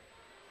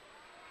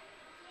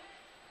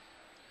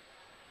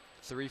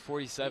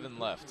 3:47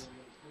 left.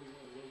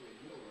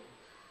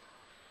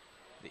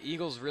 The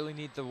Eagles really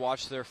need to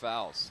watch their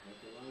fouls.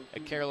 A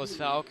careless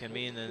foul can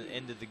mean the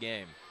end of the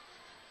game.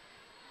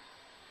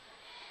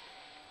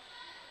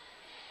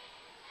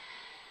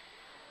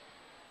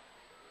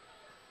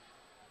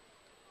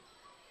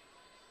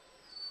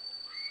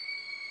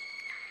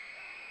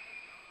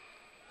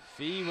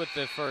 Fee with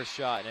the first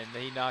shot, and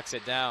he knocks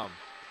it down.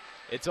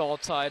 It's all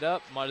tied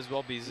up. Might as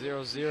well be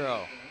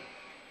 0-0.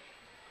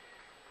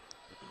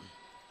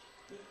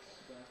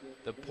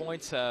 The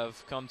points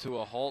have come to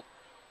a halt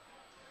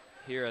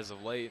here as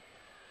of late.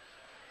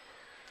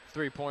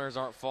 Three-pointers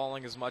aren't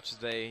falling as much as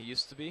they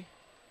used to be.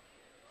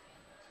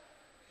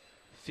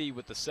 Fee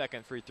with the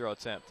second free throw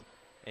attempt.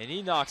 And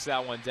he knocks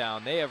that one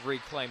down. They have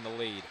reclaimed the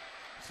lead.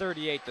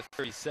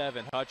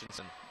 38-37,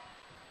 Hutchinson.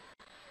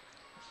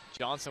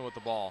 Johnson with the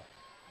ball.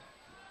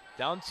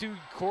 Down to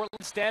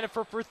Cortland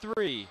Stanifer for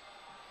three.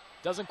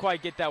 Doesn't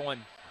quite get that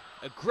one.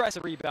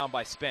 Aggressive rebound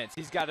by Spence.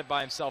 He's got it by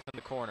himself in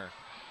the corner.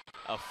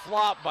 A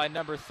flop by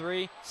number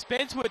 3.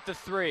 Spence with the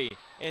three,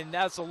 and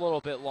that's a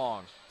little bit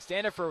long.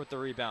 Stanifer with the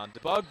rebound to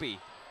Bugby.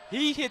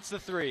 He hits the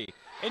three,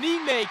 and he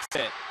makes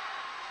it.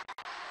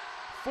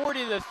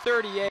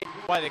 40-38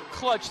 by the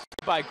clutch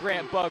by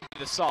Grant Bugby,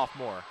 the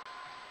sophomore.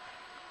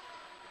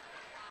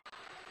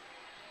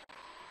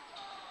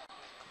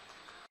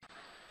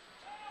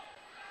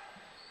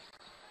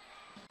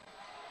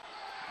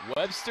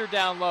 Webster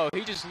down low.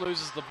 He just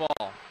loses the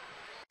ball.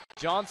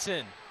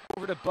 Johnson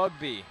over to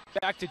Bugby.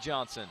 Back to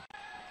Johnson.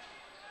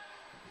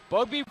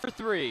 Bugby for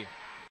three.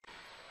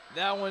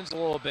 That one's a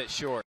little bit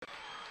short.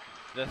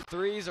 The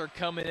threes are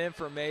coming in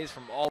for Mays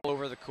from all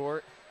over the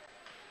court.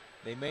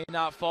 They may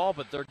not fall,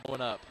 but they're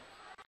going up.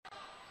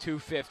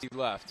 2:50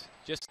 left.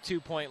 Just a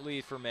 2-point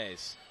lead for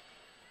Mays.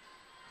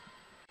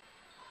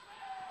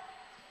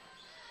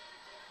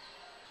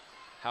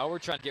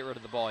 Howard trying to get rid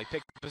of the ball. He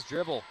picked up his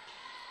dribble.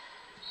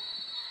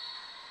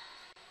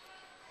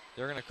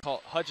 They're going to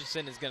call,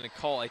 Hutchinson is going to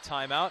call a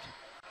timeout.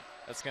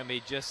 That's going to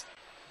be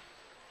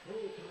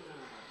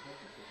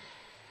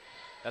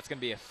that's going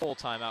to be a full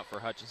timeout for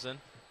Hutchinson.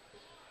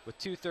 With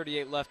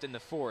 2:38 left in the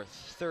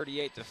fourth,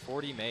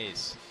 38-40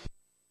 Mays.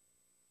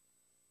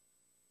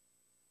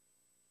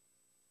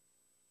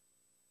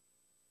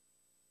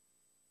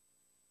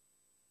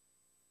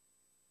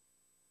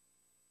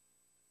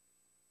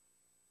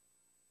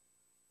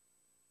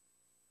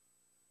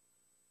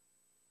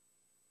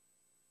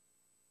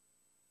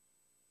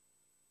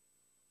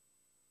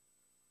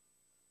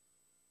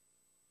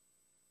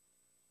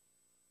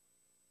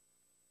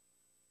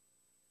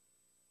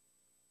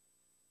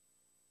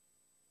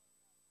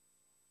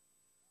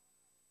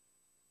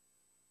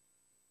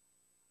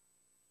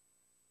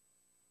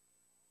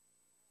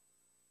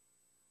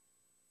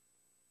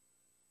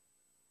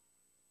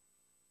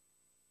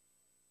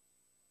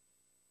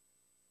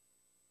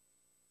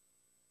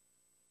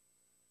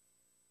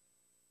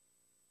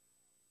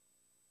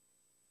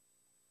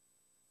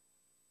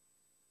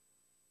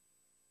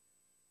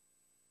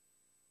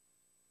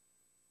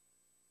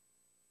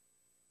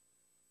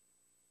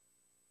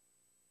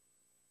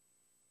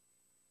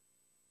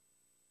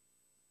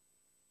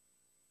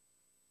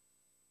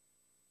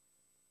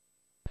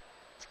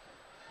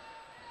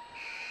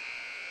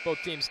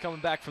 Both teams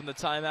coming back from the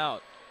timeout.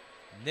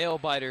 Nail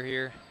biter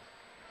here.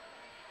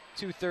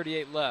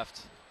 2:38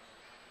 left.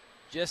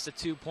 Just a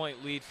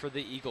 2-point lead for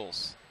the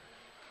Eagles.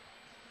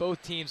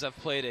 Both teams have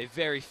played a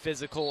very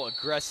physical,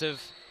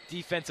 aggressive,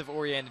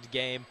 defensive-oriented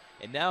game,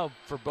 and now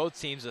for both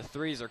teams the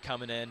threes are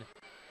coming in,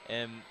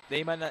 and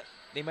they might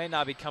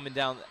not be coming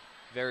down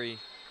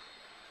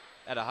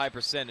at a high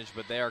percentage,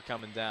 but they are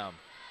coming down.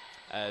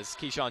 As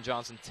Keyshawn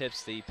Johnson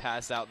tips the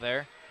pass out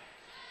there,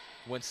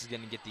 Wentz is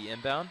going to get the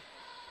inbound.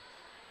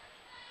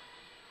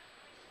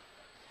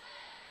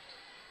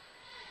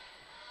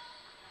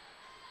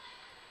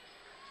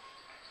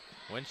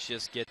 Wentz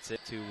just gets it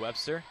to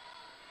Webster.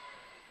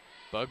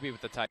 Bugby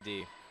with the tight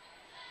D.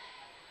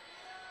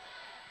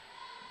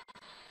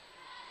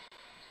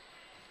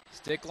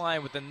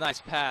 Stickline with a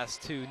nice pass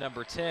to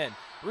number 10.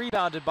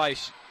 Rebounded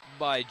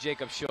by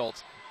Jacob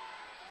Schultz.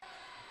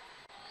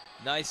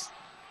 Nice.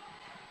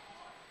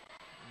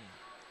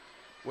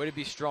 Way to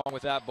be strong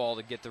with that ball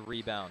to get the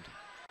rebound.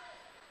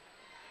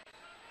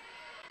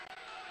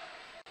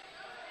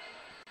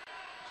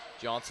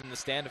 Johnson to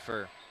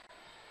Standifer.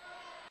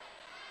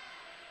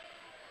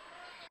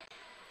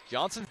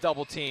 Johnson's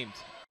double teamed.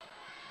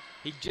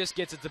 He just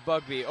gets it to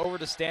Bugby. Over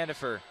to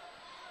Standifer.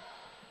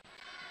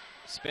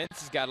 Spence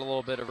has got a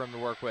little bit of room to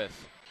work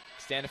with.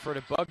 Standifer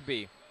to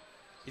Bugby.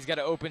 He's got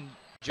to open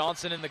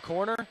Johnson in the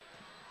corner.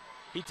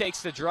 He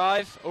takes the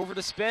drive over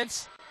to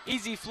Spence.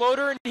 Easy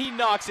floater, and he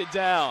knocks it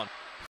down.